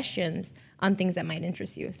suggestions on things that might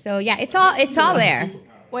interest you. So yeah, it's all there.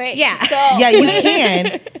 Wait, Yeah. So Yeah, you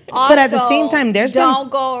can. But at the same time, don't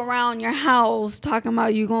go around your house talking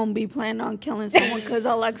about you gonna be planning on killing someone because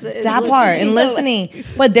Alexa is that part and listening.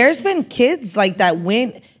 But there's been kids like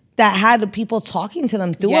that had people talking to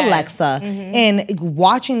them through Yes. Alexa and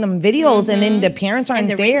watching them videos, and then the parents aren't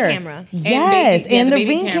And the there. Ring camera. Yes, baby- yeah, and the the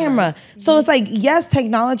baby Ring camera. cameras. So it's like, yes,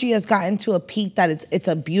 technology has gotten to a peak that it's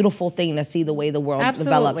a beautiful thing to see the way the world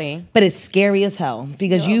Absolutely. developed. But it's scary as hell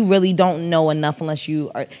because you really don't know enough unless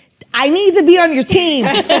you are. I need to be on your team.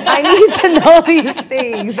 I need to know these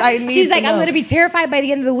things. She's like, I'm going to be terrified by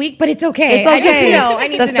the end of the week, but it's okay. It's okay. I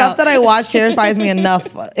need the to know. stuff that I watch terrifies me enough,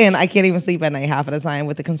 and I can't even sleep at night half of the time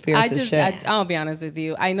with the conspiracy shit. I'll be honest with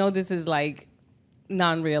you. I know this is like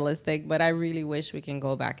non-realistic, but I really wish we can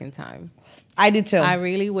go back in time. I do too. I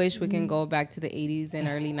really wish we can go back to the 80s and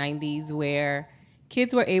early 90s where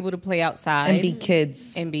kids were able to play outside and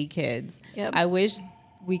be kids. Yep. I wish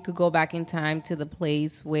we could go back in time to the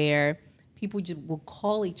place where people will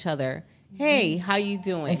call each other, "Hey, how you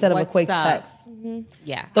doing?" Instead of a What's quick up? text.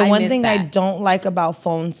 Yeah. The one miss thing I that. don't like about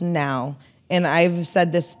phones now, and I've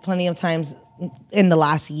said this plenty of times in the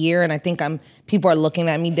last year, and I think people are looking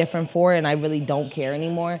at me different for it, and I really don't care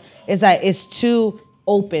anymore, is that it's too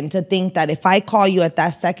open to think that if I call you at that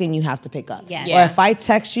second, you have to pick up. Yes. Or Yeah. if I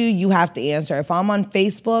text you, you have to answer. If I'm on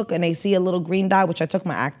Facebook and they see a little green dot, which I took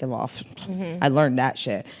my active off, I learned that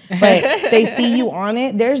shit. But they see you on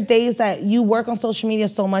it. There's days that you work on social media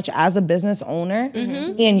so much as a business owner,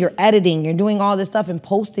 and you're editing, you're doing all this stuff and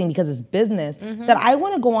posting because it's business, that I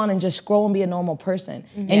want to go on and just scroll and be a normal person.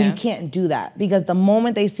 And you can't do that because the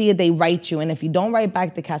moment they see it, they write you. And if you don't write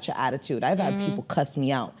back, they catch your attitude. I've had people cuss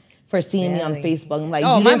me out for seeing me on Facebook. I'm like,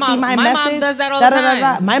 Oh, you my didn't see mom- my my message? mom does that all the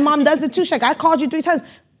time. My mom does it too. She's like, I called you 3 times.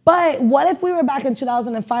 But what if we were back in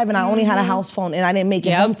 2005 and I only had a house phone and I didn't make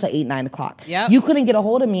it home till 8, 9 o'clock? Yep. You couldn't get a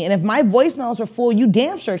hold of me. And if my voicemails were full, you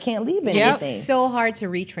damn sure can't leave anything. It's so hard to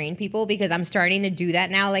retrain people because I'm starting to do that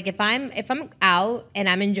now. Like if I'm out and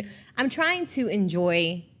I'm trying to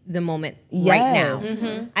enjoy the moment right now.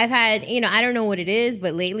 I've had, I don't know what it is,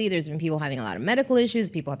 but lately there's been people having a lot of medical issues.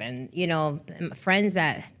 People have been, friends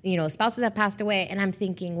that, spouses have passed away. And I'm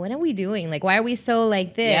thinking, what are we doing? Like, why are we so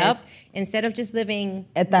like this instead of just living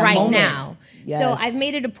At that right moment. now? Yes. So I've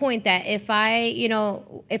made it a point that if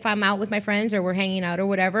if I'm out with my friends or we're hanging out or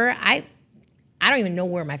whatever, I don't even know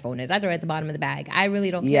where my phone is. I throw it at the bottom of the bag. I really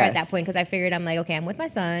don't care at that point because I figured I'm like, okay, I'm with my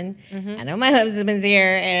son. I know my husband's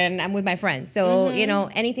here, and I'm with my friends. So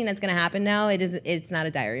anything that's gonna happen now, it's not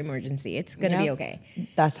a dire emergency. It's gonna be okay.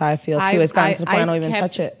 That's how I feel too. It's gotten to the point I don't even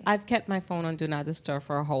touch it. I've kept my phone on Do Not Disturb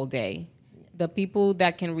for a whole day. The people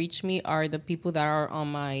that can reach me are the people that are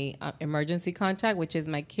on my emergency contact, which is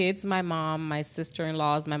my kids, my mom, my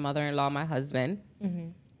sister-in-laws, my mother-in-law, my husband,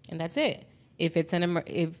 and that's it. If it's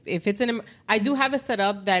I do have it set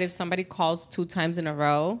up that if somebody calls 2 times in a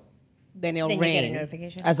row, then it'll ring You get a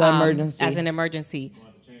notification. As an emergency. As an emergency.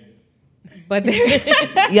 But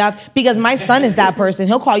Yeah, because my son is that person.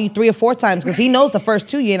 He'll call you 3 or 4 times because he knows the first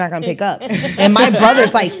 2 you're not gonna pick up. And my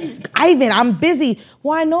brother's like, Ivan, I'm busy.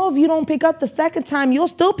 Well, I know if you don't pick up the second time, you'll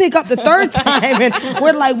still pick up the third time. And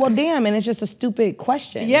we're like, well, damn. And it's just a stupid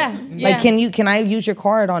question. Yeah. Like, can I use your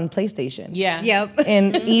card on PlayStation? Yeah. Yep.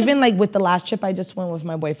 And even like with the last trip I just went with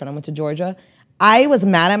my boyfriend, I went to Georgia. I was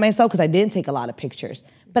mad at myself because I didn't take a lot of pictures.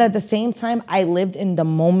 But at the same time, I lived in the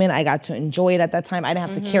moment. I got to enjoy it at that time. I didn't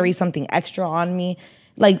have to carry something extra on me.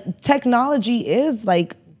 Like, technology is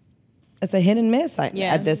like, it's a hit and miss at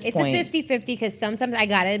this point. It's a 50-50 because sometimes I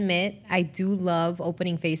gotta admit, I do love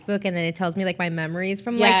opening Facebook and then it tells me like my memories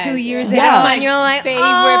from like 2 years ago. And you're like, favorite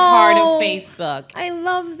part of Facebook. I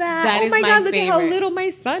love that. That oh is my my God, look at how favorite. little my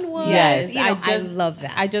son was. Yes, You know, I love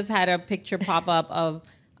that. I just had a picture pop up of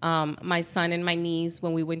my son and my niece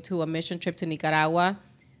when we went to a mission trip to Nicaragua.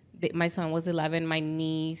 My son was 11, my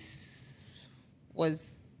niece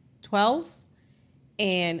was 12,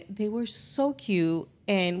 and they were so cute.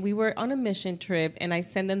 And we were on a mission trip, and I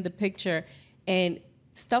sent them the picture, and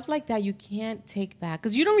stuff like that you can't take back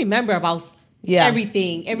because you don't remember about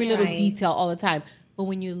everything, every little detail all the time. But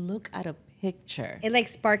when you look at a picture, it like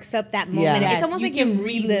sparks up that moment. Yeah. It's almost like you can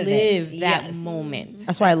relive that moment.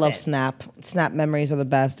 That's why I love Snap. Snap memories are the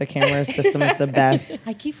best. The camera system is the best.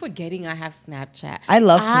 I keep forgetting I have Snapchat. I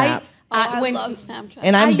love Snap. I love Snapchat.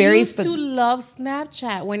 And I'm I very used to love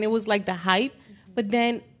Snapchat when it was like the hype, but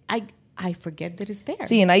then I forget that it's there.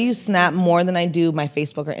 See, and I use Snap more than I do my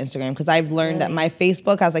Facebook or Instagram because I've learned that my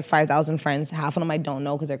Facebook has like 5,000 friends. Half of them I don't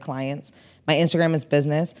know because they're clients. My Instagram is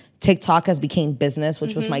business. TikTok has became business,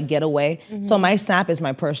 which was my getaway. So my Snap is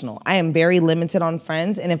my personal. I am very limited on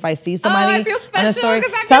friends, and if I see somebody I feel on a special story,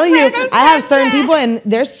 'cause I'm telling your you, friend on I have certain Snapchat. people, and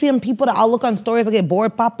there's some people that I'll look on stories, I get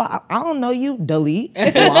bored, Papa. I don't know you, delete,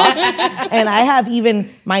 block. And I have even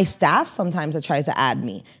my staff sometimes that tries to add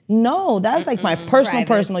me. No, that's like my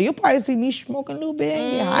personal. You'll probably see me smoking a little bit,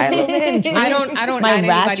 get high a little bit. I don't My add anybody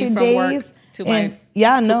ratchet from work days, to and-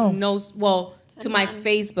 my to my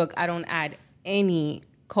Facebook. I don't add any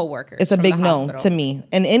coworkers. It's a from big the no hospital. to me.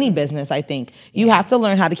 In any business, I think. You have to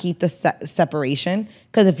learn how to keep the separation,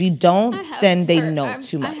 because if you don't, then they know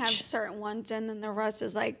too much. I have certain ones, and then the rest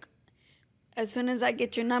is like, as soon as I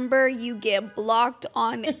get your number, you get blocked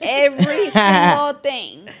on every single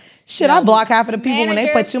thing. Shit, I block half of the people when they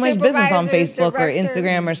put managers, too much business on supervisors, Facebook or directors.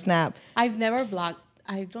 Instagram or Snap. I've never blocked.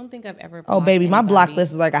 I don't think I've ever blocked Oh, baby, my anybody. block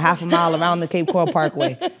list is like a half a mile around the Cape Coral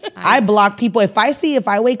Parkway. I block people. If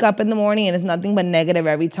I wake up in the morning and it's nothing but negative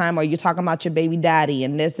every time, or you're talking about your baby daddy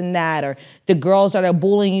and this and that, or the girls that are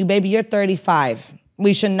bullying you, baby, you're 35.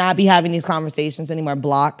 We should not be having these conversations anymore.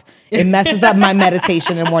 Block. It messes up my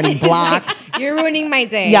meditation in the morning. Block. You're ruining my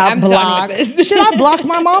day. Yeah, I'm block. done with this. Shit, I blocked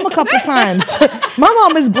my mom a couple times. My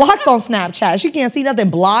mom is blocked on Snapchat. She can't see nothing.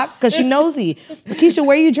 Blocked because she nosy. Nakisha,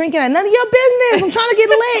 where you drinking at? None of your business. I'm trying to get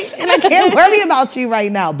late and I can't worry about you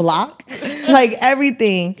right now. Block. Like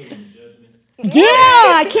everything. Yeah,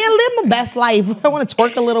 I can't live my best life. I want to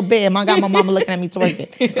twerk a little bit and I got my mama looking at me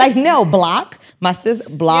twerking. Like, no, block. My sis,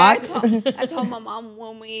 block. Yeah, I told my mom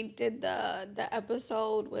when we did the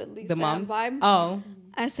episode with Lisa The moms. and Vibe. Oh,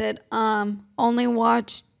 I said, only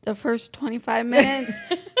watch the first 25 minutes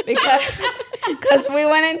because we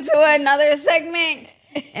went into another segment,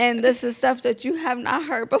 and this is stuff that you have not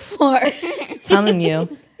heard before. Telling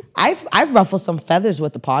you, I've ruffled some feathers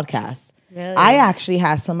with the podcast. Really? I actually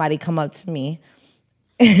had somebody come up to me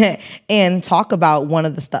and talk about one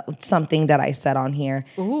of the something that I said on here.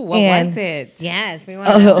 ooh, what was it? Yes, we want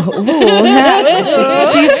to know.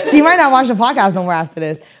 she might not watch the podcast no more after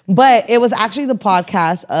this, but it was actually the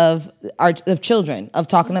podcast of children, of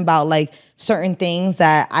talking about like certain things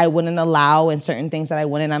that I wouldn't allow and certain things that I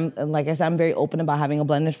wouldn't. I'm, like I said, I'm very open about having a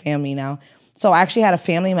blended family now. So I actually had a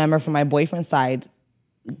family member from my boyfriend's side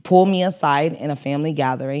pulled me aside in a family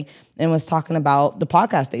gathering and was talking about the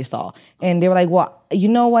podcast they saw. And they were like, well, you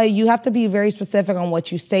know what? You have to be very specific on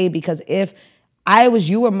what you say, because if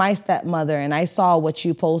you were my stepmother and I saw what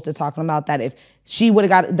you posted talking about that, if she would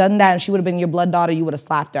have done that and she would have been your blood daughter, you would have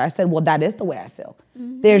slapped her. I said, well, that is the way I feel.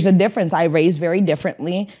 Mm-hmm. There's a difference. I raise very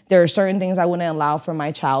differently. There are certain things I wouldn't allow for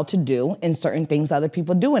my child to do and certain things other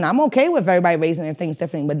people do. And I'm okay with everybody raising their things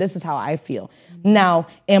differently, but this is how I feel. Mm-hmm. Now,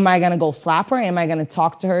 am I going to go slap her? Am I going to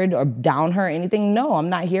talk to her or down her or anything? No, I'm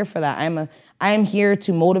not here for that. I am here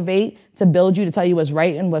to motivate, to build you, to tell you what's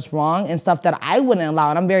right and what's wrong and stuff that I wouldn't allow.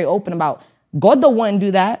 And I'm very open about, God don't want to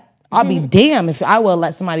do that. I'll be damned if I will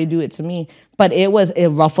let somebody do it to me. But it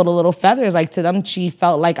ruffled a little feathers. Like, to them, she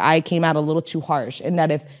felt like I came out a little too harsh, and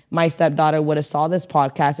that if my stepdaughter would have saw this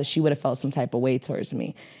podcast, that she would have felt some type of way towards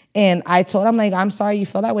me. And I told her, I'm like, I'm sorry you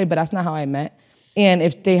feel that way, but that's not how I meant. And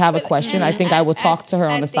if they have a question, I think I will talk to her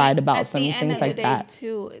on the side about at some the end things of the like day, that.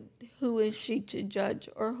 Too, who is she to judge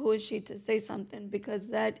or who is she to say something? Because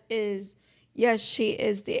that is, yes, she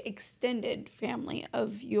is the extended family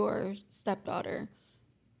of your stepdaughter,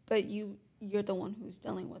 but you're the one who's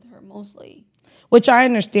dealing with her mostly. Which I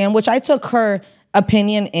understand, which I took her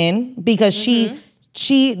opinion in because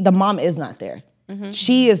the mom is not there.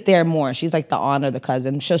 She is there more. She's like the aunt or the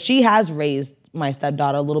cousin. So she has raised my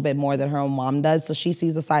stepdaughter a little bit more than her own mom does. So she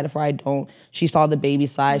sees the side of her I don't. She saw the baby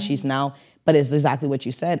side. She's now, but it's exactly what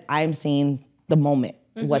you said. I'm seeing the moment,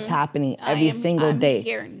 what's happening every single day.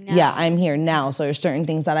 Here now. Yeah, I'm here now. So there's certain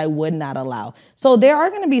things that I would not allow. So there are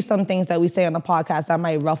going to be some things that we say on the podcast that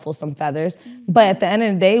might ruffle some feathers. But at the end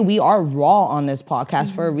of the day, we are raw on this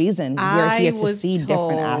podcast for a reason. We're here to see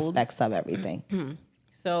different aspects of everything.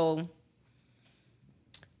 So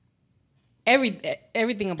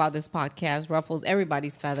everything about this podcast ruffles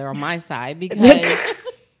everybody's feather on my side because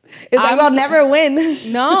it's like I'll never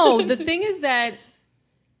win. No, the thing is that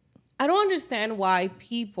I don't understand why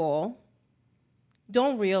people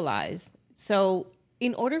don't realize. So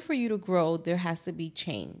in order for you to grow, there has to be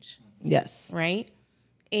change. Yes. Right?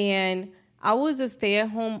 And I was a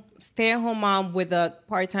stay-at-home mom with a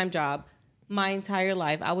part-time job my entire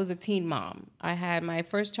life. I was a teen mom. I had my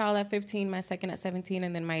first child at 15, my second at 17,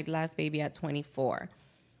 and then my last baby at 24.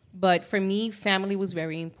 But for me, family was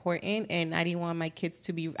very important, and I didn't want my kids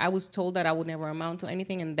to be... I was told that I would never amount to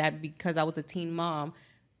anything, and that because I was a teen mom,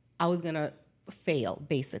 I was going to fail,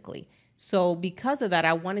 basically. So because of that,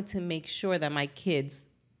 I wanted to make sure that my kids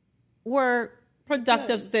were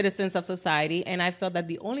productive citizens of society, and I felt that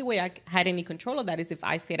the only way I had any control of that is if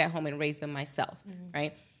I stayed at home and raised them myself,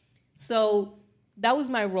 right? So that was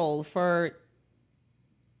my role for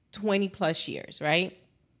 20 plus years, right?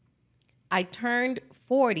 I turned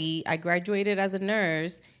 40, I graduated as a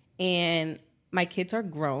nurse, and my kids are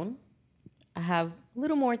grown. I have a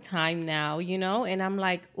little more time now, and I'm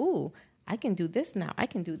like, ooh, I can do this now. I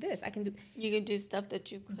can do this. You can do stuff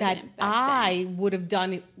that you couldn't that back I then. would have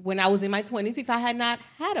done it when I was in my 20s if I had not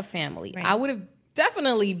had a family. Right. I would have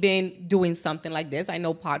definitely been doing something like this. I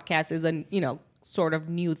know podcast is a, sort of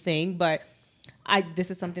new thing, but this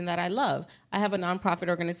is something that I love. I have a nonprofit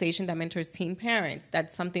organization that mentors teen parents.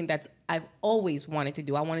 That's something that I've always wanted to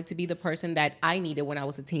do. I wanted to be the person that I needed when I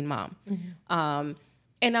was a teen mom. And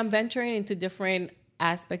I'm venturing into different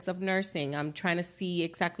aspects of nursing. I'm trying to see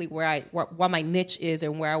exactly what my niche is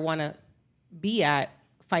and where I want to be at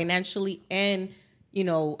financially and,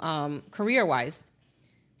 career-wise.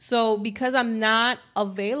 So because I'm not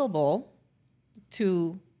available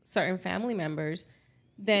to certain family members,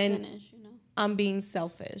 then I'm being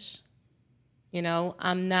selfish.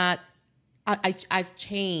 I'm not, I've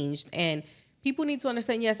changed, and people need to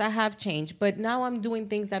understand, yes, I have changed, but now I'm doing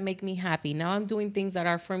things that make me happy. Now I'm doing things that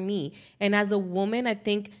are for me. And as a woman, I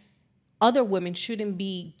think other women shouldn't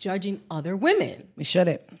be judging other women. We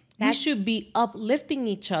shouldn't. We should be uplifting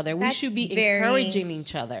each other. We should be encouraging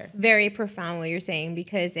each other. Very profound what you're saying,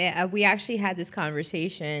 because we actually had this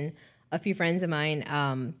conversation, a few friends of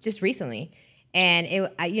mine, just recently. And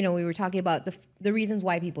we were talking about the reasons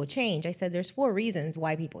why people change. I said there's 4 reasons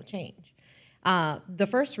why people change. The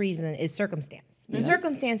first reason is circumstance. And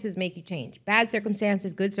circumstances make you change. Bad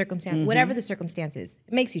circumstances, good circumstances, whatever the circumstances,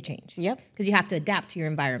 it makes you change. Yep. Because you have to adapt to your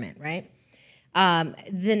environment, right?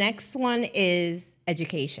 The next one is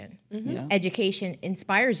education. Yeah. Education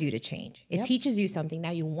inspires you to change. It teaches you something.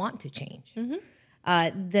 Now you want to change.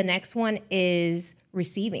 The next one is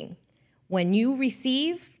receiving. When you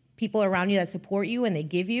receive people around you that support you and they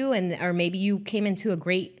give you, or maybe you came into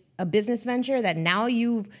a business venture that now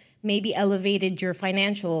you've maybe elevated your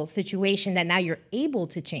financial situation, that now you're able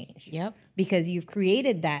to change. Yep. Because you've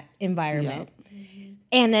created that environment. Yep.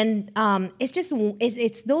 And then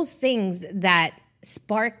it's those things that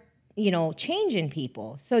spark, change in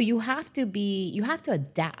people. So you have to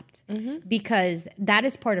adapt, because that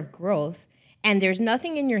is part of growth. And there's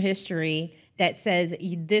nothing in your history that says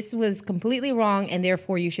this was completely wrong and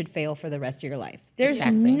therefore you should fail for the rest of your life. There's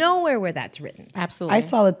nowhere where that's written. Absolutely. I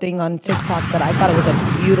saw a thing on TikTok that I thought it was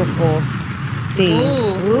a beautiful thing.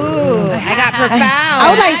 Ooh. I got profound. I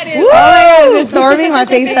was like, whoa, is it storming? My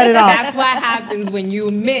face set it off. That's what happens when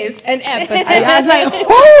you miss an episode. I was like,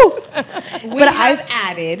 whoo! But I've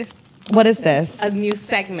added. What is this? A new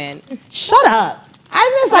segment. Shut up.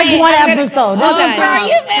 I missed like one episode.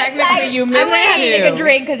 Technically, you missed I'm going to have to take a 2.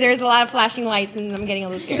 drink because there's a lot of flashing lights and I'm getting a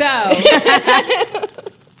little scared. So,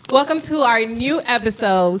 welcome to our new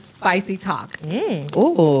episode, Spicy Talk.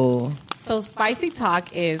 Ooh. So, Spicy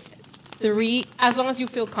Talk is 3, as long as you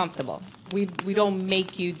feel comfortable. We don't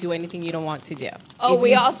make you do anything you don't want to do. Oh, If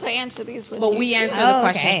we you- also answer these with But you, we too. answer the Oh,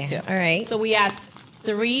 questions okay. too. All right. So we ask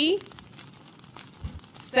 3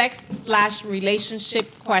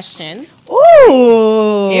 sex/relationship questions,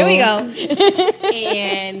 Ooh. Here we go.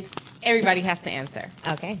 and everybody has to answer.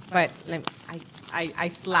 Okay. But I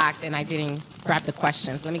slacked and I didn't grab the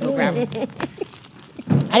questions. Let me go grab them.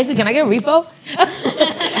 Icey, can I get a refill?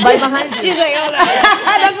 Right behind you. She's like, oh,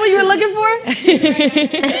 That's what you were looking for?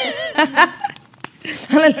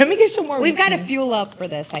 Let me get some more. we've got to fuel up for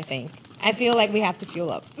this, I think. I feel like we have to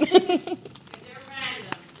fuel up.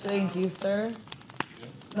 Thank you, sir.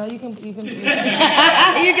 No, you can you can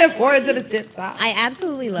pour it to the tip top. I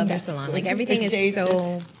absolutely love your salon. Like, everything is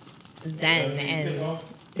so zen, and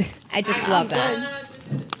I just love that.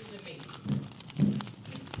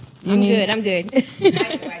 I'm good.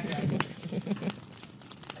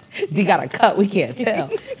 You got a cut, we can't tell.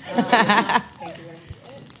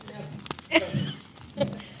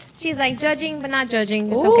 She's like, judging, but not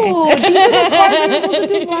judging. It's Ooh, okay. these are the parts we were supposed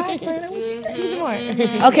to do last time. Use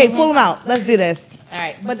more. Okay, pull them out. Let's do this. All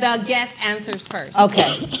right, but the guest answers first.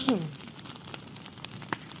 Okay.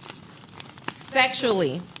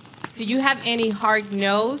 Sexually, do you have any hard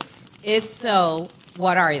no's? If so,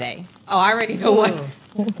 what are they? Oh, I already know what.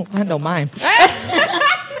 I don't mind.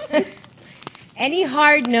 Any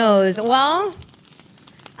hard no's? Well,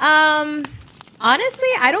 honestly,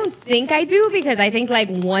 I don't think I do, because I think, like,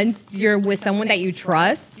 once you're with someone that you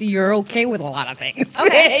trust, you're okay with a lot of things.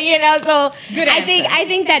 Okay. You know, so Good I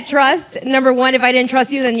think that trust, number one, if I didn't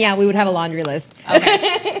trust you, then yeah, we would have a laundry list.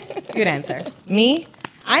 Okay. Good answer. Me?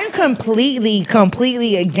 I'm completely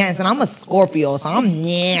against, and I'm a Scorpio, so I'm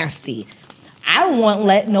nasty. I don't want to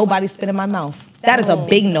let nobody spit in my mouth. That is a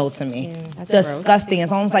big no to me. That's disgusting.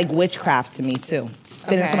 It's almost like witchcraft to me too.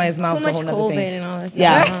 Spit in Okay. somebody's mouth Too is a much whole nother COVID thing. and all that stuff.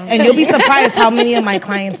 Yeah, and you'll be surprised how many of my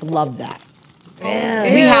clients love that. We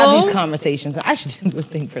have these conversations. I should do a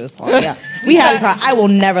thing for this one. Yeah, we had this. I will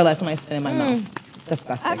never let somebody spit in my mouth.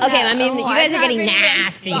 Disgusting. Okay, I mean, Oh, you guys I are getting haven't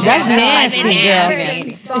nasty. That's nasty, girl.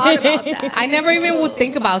 Nasty. Thought about that. I never even would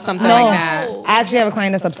think about something No, like that. I actually have a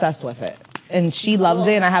client that's obsessed with it, and she loves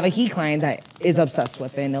it. And I have a he client that is obsessed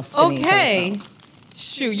with it, and they'll spit in each other's Okay. mouth.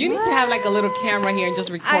 Shoot, you need to have like a little camera here and just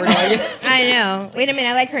record all your. I know. Wait a minute,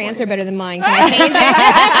 I like her answer better than mine. Can I change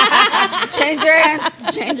it? Change your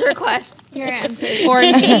answer. Change your question. Your answer. For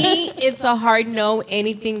me, it's a hard no.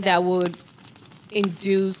 Anything that would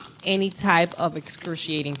induce any type of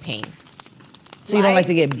excruciating pain. So you don't like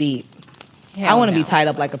to get beat. I Hell want to no. be tied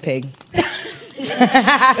up like a pig.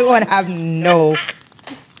 I want to have no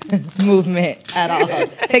movement at all.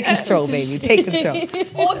 Take control, baby. Take control.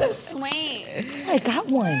 Oh, the swing. I got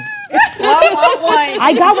one. What one?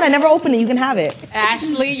 I got one. I never opened it. You can have it.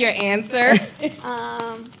 Ashley, your answer.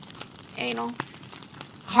 Anal.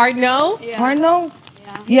 Hard no. Yeah. Hard no?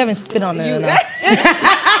 Yeah. You haven't spit on it You- enough.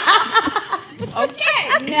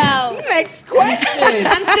 Okay. No. Next question.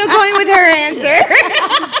 I'm still going with her answer.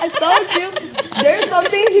 I told you. There's some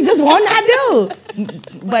things you just will not do.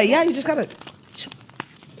 But yeah, you just gotta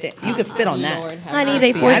spit. You can spit on that. Lord have Honey, mercy.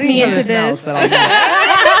 they forced I didn't me show into this now, this. spit on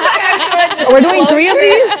that. We're doing 3 of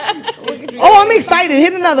these? Oh, I'm excited.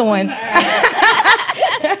 Hit another one.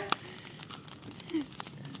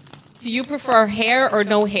 Do you prefer hair or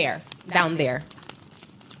no hair down there?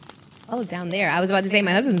 Oh, down there. I was about to say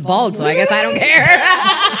my husband's bald, so I guess I don't care.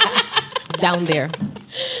 Down there.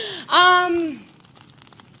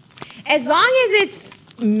 As long as it's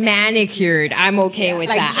manicured, I'm okay with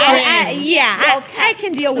Like that. I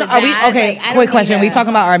can deal with Are we that. okay? Like, I don't Quick question. Are we need a- talking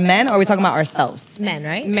about our men or are we talking about ourselves? men,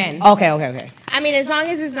 right? Men. Okay. I mean, as long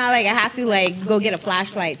as it's not like I have to like go get a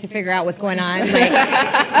flashlight to figure out what's going on, like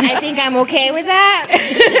I think I'm okay with that.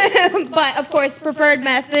 But of course, preferred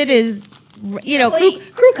method is, you know,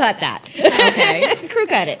 crew cut that. Okay. Crew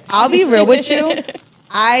cut it. I'll be real with you.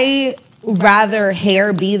 I rather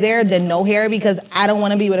hair be there than no hair because I don't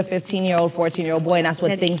want to be with a 15-year-old, 14-year-old boy, and that's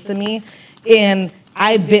what things to me. And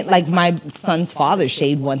I've been like my son's father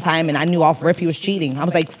shaved one time, and I knew off rip he was cheating. I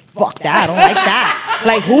was like, fuck that, I don't like that.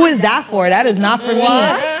 Like, who is that for? That is not for me.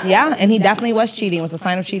 Yeah, and he definitely was cheating. It was a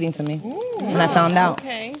sign of cheating to me, and I found out.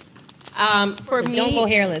 Okay. For me, Don't go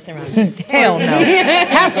hairless around. Hell no.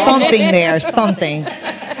 Have something there, something.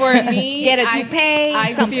 For me, Get a toupee,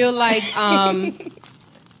 I something. feel like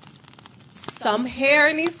some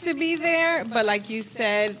hair needs to be there, but like you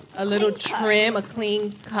said, a little trim, a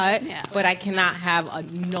clean cut. Yeah. But I cannot have a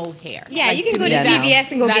no hair. Yeah, Like, you can go me, to Yeah, no.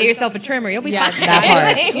 CVS and go That- get yourself a trimmer. You'll be Yeah, fine.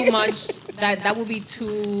 That part. is too much. That would be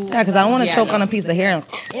too. Yeah, because I don't want to Yeah, choke no. on a piece of hair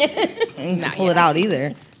and Nah, pull it out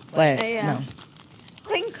either. But Yeah. no.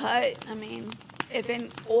 Clean cut. I mean,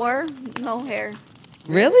 or no hair.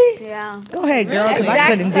 Really? Yeah. Go ahead, girl, because I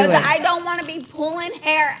Exactly, couldn't do because it. I don't want to be pulling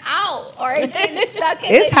hair out or it getting stuck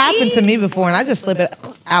in It's the happened to teeth. me before, and I just slip it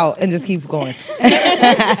out and just keep going.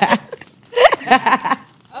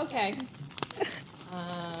 Okay.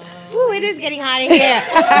 Ooh, it is getting hot in here. Is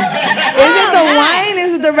it the wine?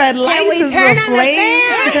 Is it the red lights? we Is turn the on the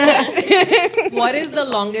flames? What is the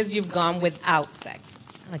longest you've gone without sex?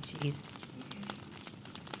 Oh, jeez.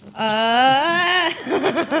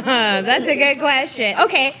 That's a good question.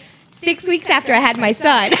 Okay, 6 weeks after I had my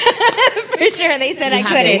son, for sure they said I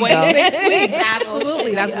couldn't. Wait 6 weeks.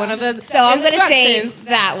 Absolutely. That's one of the So I'm gonna say instructions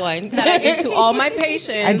that one. that I give to all my patients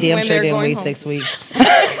I damn when sure they're didn't going wait home. 6 weeks.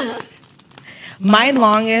 My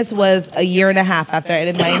longest was a year and a half after I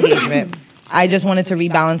ended my engagement. I just wanted to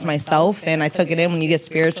rebalance myself, and I took it in. When you get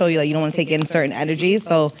spiritual, you don't want to take in certain energies.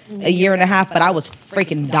 So a year and a half, but I was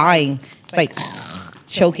freaking dying. It's like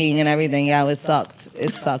choking and everything. Yeah, it sucked.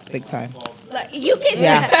 It sucked big time. Like, you can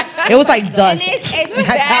Yeah, it was like dust. it's at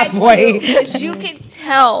that bad point. because you can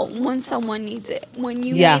tell when someone needs it. When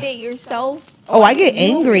you Yeah. need it yourself, Oh, I get you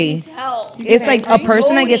angry. can tell. It's like a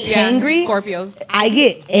person that gets Yeah, angry. Scorpios. I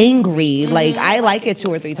get angry. Like, I like it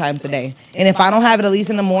 2 or 3 times a day. And if I don't have it at least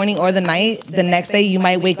in the morning or the night, the next day you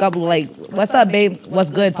might wake up like, "What's up, babe? What's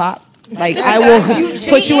good, pop?" Like, I will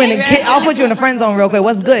put you in I'll put you in the friend zone real quick.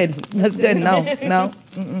 What's good? What's good? No.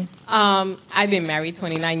 I've been married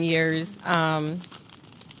 29 years.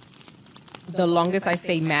 The longest I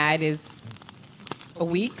stay mad is a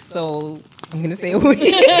week, so I'm gonna say a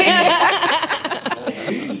week.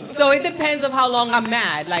 So it depends of how long I'm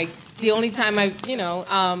mad. Like the only time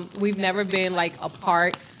we've never been like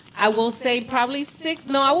apart. I will say probably 6.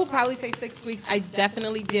 No, I will probably say 6 weeks. I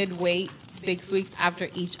definitely did wait 6 weeks after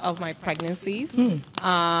each of my pregnancies, with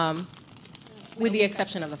the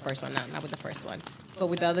exception of the first one. Not with the first one, but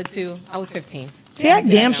with the other 2, I was 15. See, I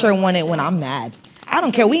damn sure want it when I'm mad. I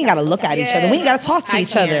don't care. We ain't got to look at each other. We ain't got to talk to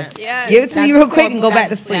each other. Yes. Give it to me That's real a quick and go back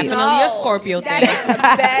to Scorpio. sleep. Definitely a Scorpio That thing. is the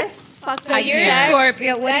best fucking You're sex. a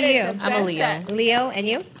Scorpio. What That are is you? the I'm a best Leo. sex. Leo, and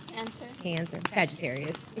you? Cancer. Cancer.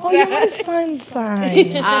 Sagittarius. Oh, you're my sun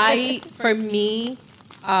sign. For me,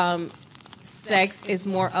 sex is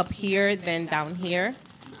more up here than down here.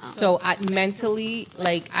 So mentally,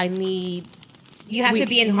 like I need. You have to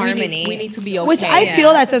be in harmony. We need to be okay. Which I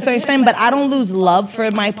feel that to a certain extent, but I don't lose love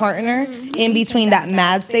for my partner in between that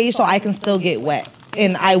mad stage, so I can still get wet.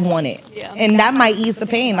 And I want it. Yeah. And that might ease the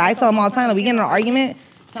pain. I tell them all the time, if we get in an argument,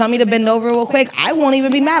 tell me to bend over real quick. I won't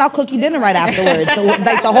even be mad. I'll cook you dinner right afterwards. So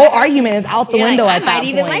like the whole argument is out the window I at that might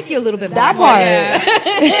even point. like you a little bit more. That part.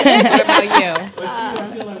 What about you? But see, I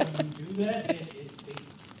feel like when you do that,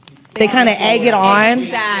 They kind of egg it on.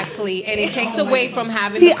 Exactly, and it takes away from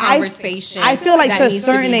having See, the conversation. I feel like that to a needs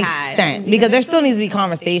certain be had. extent, because there still needs to be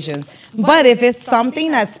conversations. But if it's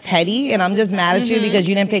something that's petty and I'm just mad at you because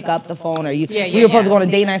you didn't pick up the phone or we were supposed to go on a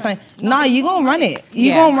date night or something, nah, you gonna run it.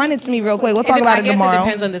 You gonna run it to me real quick. We'll talk about it tomorrow. It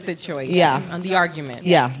depends on the situation. Yeah. On the argument.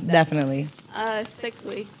 Yeah, definitely. 6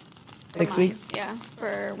 weeks. for 6 mine. weeks? Yeah,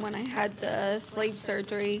 for when I had the sleeve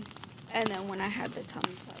surgery, and then when I had the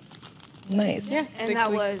tummy tuck. Nice. Yeah. And 6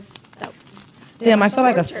 that weeks. was that. Damn, I feel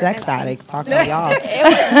like a torture. sex addict talking to y'all.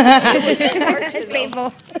 It was torture,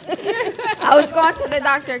 though. I was going to the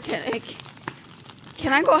doctor.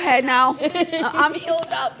 Can I go ahead now? I'm healed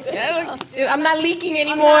up. I'm not leaking I'm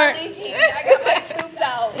anymore. not leaking. I got my tubes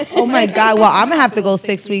out. Oh my God. Well, I'm gonna have to go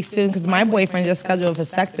 6 weeks soon because my boyfriend just scheduled a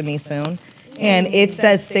vasectomy soon. And it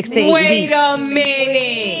says 6 to 8 Wait weeks. a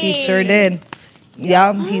minute. He sure did.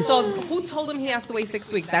 Yeah, he's So who told him he has to wait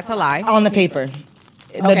 6 weeks? That's a lie. on the paper.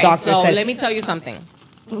 The Okay, doctor so said. let me tell you something.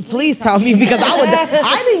 Please tell me because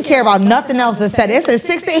I didn't care about nothing else that said it. It says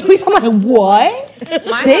 6 to 8 weeks. I'm like, what?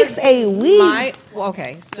 6, 8 weeks.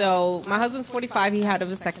 Okay, so my husband's 45. He had a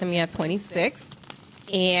vasectomy at 26.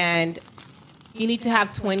 And you need to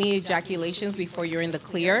have 20 ejaculations before you're in the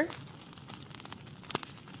clear.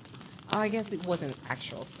 Oh, I guess it wasn't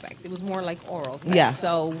actual sex. It was more like oral sex. Yeah.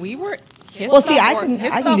 So we were. Well, see, I can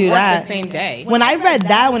do that. The same day. When I read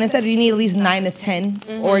that, when it said you need at least 9 to 10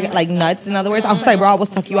 or like nuts, in other words, I was like, bro, I will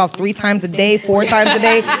suck you off 3 times a day, 4 times a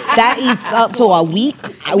day. That eats up to a week.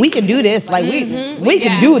 We can do this. Like we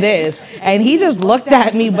can do this. And he just looked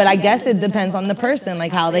at me, but I guess it depends on the person,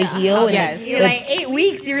 like how they heal. And Yes. You're like 8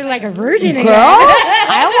 weeks. You're like a virgin again. girl,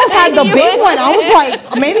 I almost had the big one. I was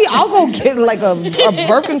like, maybe I'll go get like a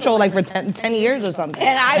birth control like for 10 years or something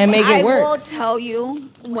And make it work. I will tell you,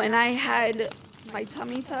 when I had my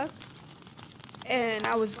tummy tuck and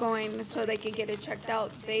I was going so they could get it checked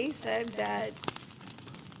out, they said that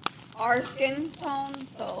our skin tone,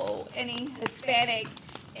 so any Hispanic,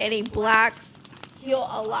 any blacks, heal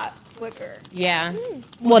a lot quicker. Yeah.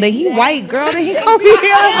 Well, then he white, girl. Then he gonna be healing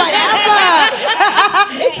forever.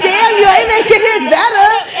 Damn, you ain't making it better.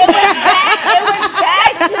 It was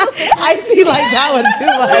bad too. I see like that one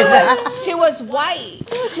too. She was white.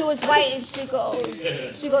 She was white, and she goes,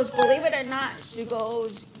 believe it or not, she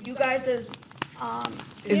goes, you guys is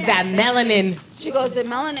that melanin? She goes, the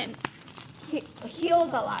melanin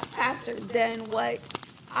heals a lot faster than what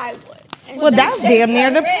I would. And Well, she that's shakes damn near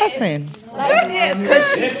her wrist depressing. like this,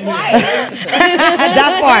 because she's white.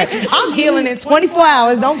 That part. I'm healing in 24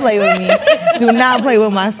 hours. Don't play with me. Do not play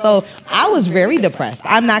with my soul. I was very depressed.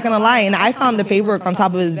 I'm not going to lie. And I found the paperwork on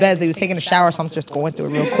top of his bed. He was taking a shower, so I'm just going through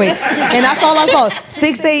it real quick. And that's all I saw.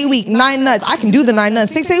 6 to 8 weeks, 9 nuts. I can do the 9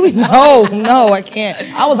 nuts. 6 to 8 weeks? No, I can't.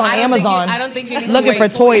 I was on Amazon I don't think you need to looking for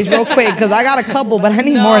wait. toys real quick because I got a couple, but I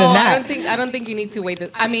need more than that. I don't think you need to wait.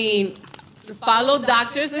 I mean, follow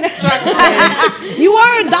doctor's instructions. You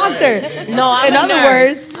are a doctor. No, In other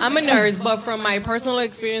words. I'm a nurse, but from my personal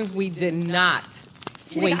experience, we did not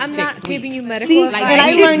wait I'm 6 not weeks. giving you medical See, advice. and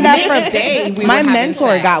I learned that from day. We my were having mentor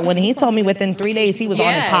sex. got one. He told me within 3 days he was on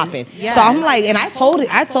it Yes, popping. yes. So I'm like, and I told my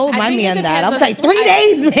think it man that. I was depends like, 3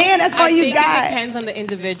 days, man. That's all I you think it got. depends on the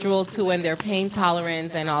individual too and their pain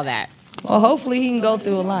tolerance and all that. Well, hopefully he can go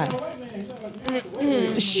through a lot.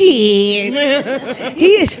 Shit. He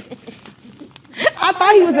is. I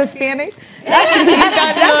thought he was Hispanic.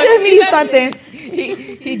 That should mean something.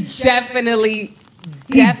 He definitely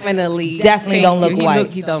don't look white.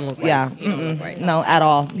 He don't look white. Yeah. He don't look white. No, at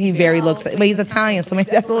all. He very looks, but he's Italian, so maybe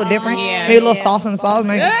that's a little different. Yeah. Maybe a little sauce and sauce.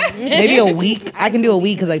 Maybe a week. I can do a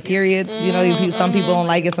week because like periods. You know, some people don't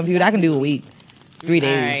like it. Some people I can do a week. 3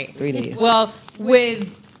 days. All right. 3 days. Well,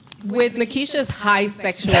 with Nakisha's high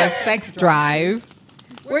sexual sex drive,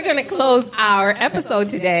 we're gonna close our episode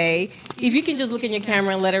today. If you can just look in your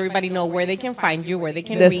camera and let everybody know where they can find you, where they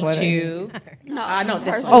can This reach one. you. No,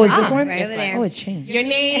 this Oh, is this one? right over there. Oh, it changed. Your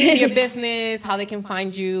name, your business, how they can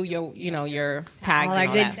find you, your tags, all and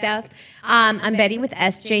our good that. stuff. I'm Betty with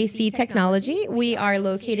SJC Technology. We are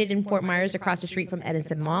located in Fort Myers across the street from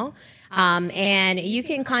Edison Mall. And you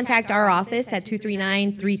can contact our office at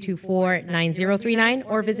 239-324-9039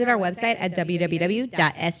 or visit our website at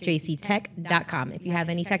www.sjctech.com. If you have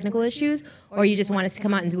any technical issues or you just want us to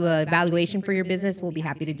come out and do an evaluation for your business, we'll be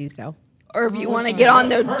happy to do so. Or if you want to get on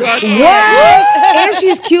the dark What? And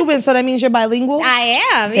she's Cuban, so that means you're bilingual? I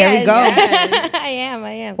am. There we go. I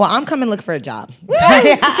am. Well, I'm coming to look for a job. She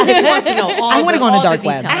wants to know all I want to go on the dark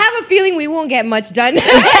web. I have a feeling we won't get much done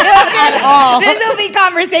At all. This will be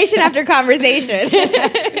conversation after conversation.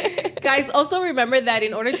 Guys, also remember that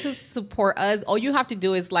in order to support us, all you have to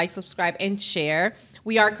do is like, subscribe, and share.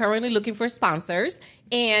 We are currently looking for sponsors.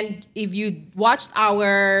 And if you watched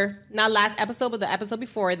our, not last episode, but the episode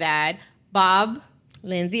before that, Bob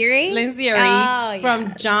Lindsay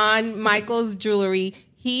from John Michael's Jewelry,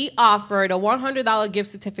 he offered a $100 gift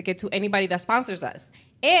certificate to anybody that sponsors us.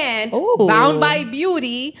 And Ooh. Bound by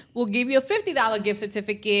Beauty will give you a $50 gift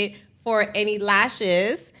certificate for any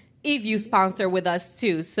lashes if you sponsor with us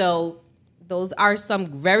too. So those are some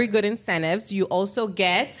very good incentives. You also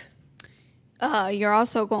get... you're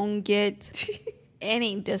also going to get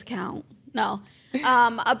any discount. No.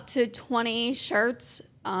 Up to 20 shirts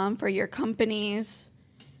for your companies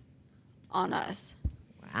on us.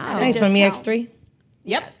 Wow. Thanks from discount. EX3.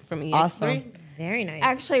 Yep, from EX3. Awesome. Very nice.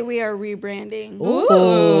 Actually, we are rebranding.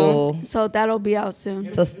 Ooh. So that'll be out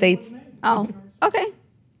soon. So states Oh, okay.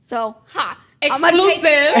 So, Exclusive.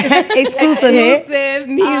 exclusive hit. Exclusive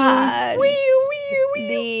news.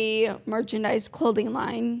 The merchandise clothing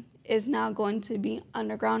line is now going to be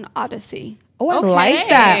Underground Odyssey. Oh, I Okay. like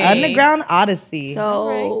that. Underground Odyssey.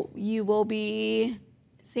 So you will be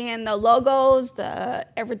seeing the logos, the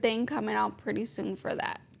everything coming out pretty soon for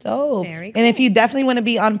that. Dope. Very And if you definitely want to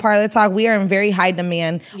be on Parlor Talk, we are in very high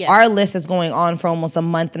demand. Yes. Our list is going on for almost a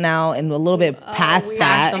month now and a little bit past We that.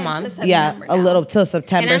 Past the into month. Yeah, September a now. little till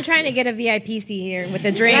September. and I'm trying to get a VIP seat here with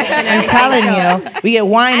the drinks and I'm everything. telling you, we get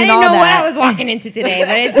wine I and didn't all know what that. I was walking into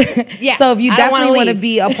today, but it's, yeah. So if you I don't definitely want to leave.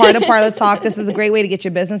 be a part of Parlor Talk, this is a great way to get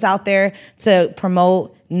your business out there, to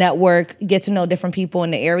promote, network, get to know different people in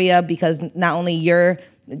the area, because not only your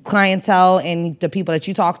clientele and the people that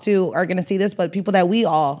you talk to are going to see this, but people that we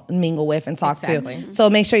all mingle with and talk Exactly. to. So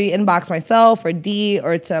make sure you inbox myself or Dee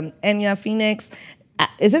or to Enya Phoenix.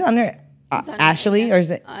 Is it under under Ashley Enya. or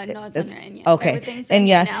is it? No, it's under Enya. Okay. Everything's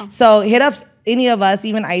Enya. Enya now. So hit up any of us,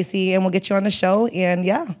 even Icey, and we'll get you on the show. And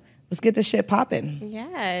yeah, let's get this shit popping.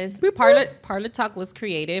 Yes. Parlor Talk was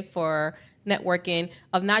created for networking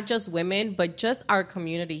of not just women, but just our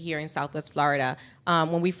community here in Southwest Florida.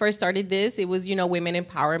 When we first started this, it was, women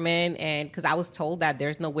empowerment. And because I was told that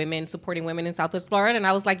there's no women supporting women in Southwest Florida. And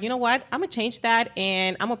I was like, you know what? I'm going to change that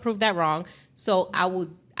and I'm going to prove that wrong. So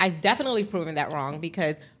I've definitely proven that wrong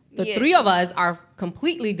because the three of us are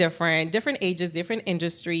completely different ages, different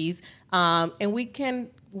industries, and we can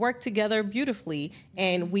work together beautifully.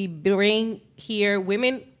 And we bring here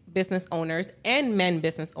women business owners and men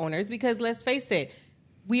business owners because let's face it,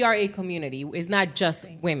 we are a community. It's not just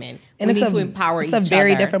women. And we need to empower each other. It's a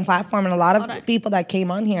very different platform, and a lot of people that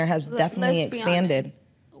came on here has definitely expanded.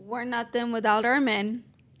 We're nothing without our men.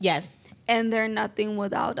 Yes. And they're nothing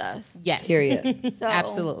without us. Yes. Period. So,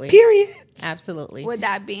 absolutely. Period. Absolutely. With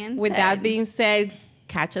that being said,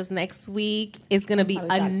 catch us next week. It's going to be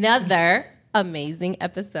another amazing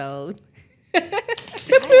episode.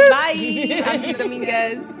 Bye. I'm Dee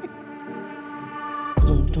Dominguez.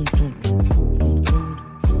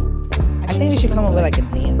 I think we should come up with like a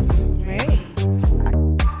dance.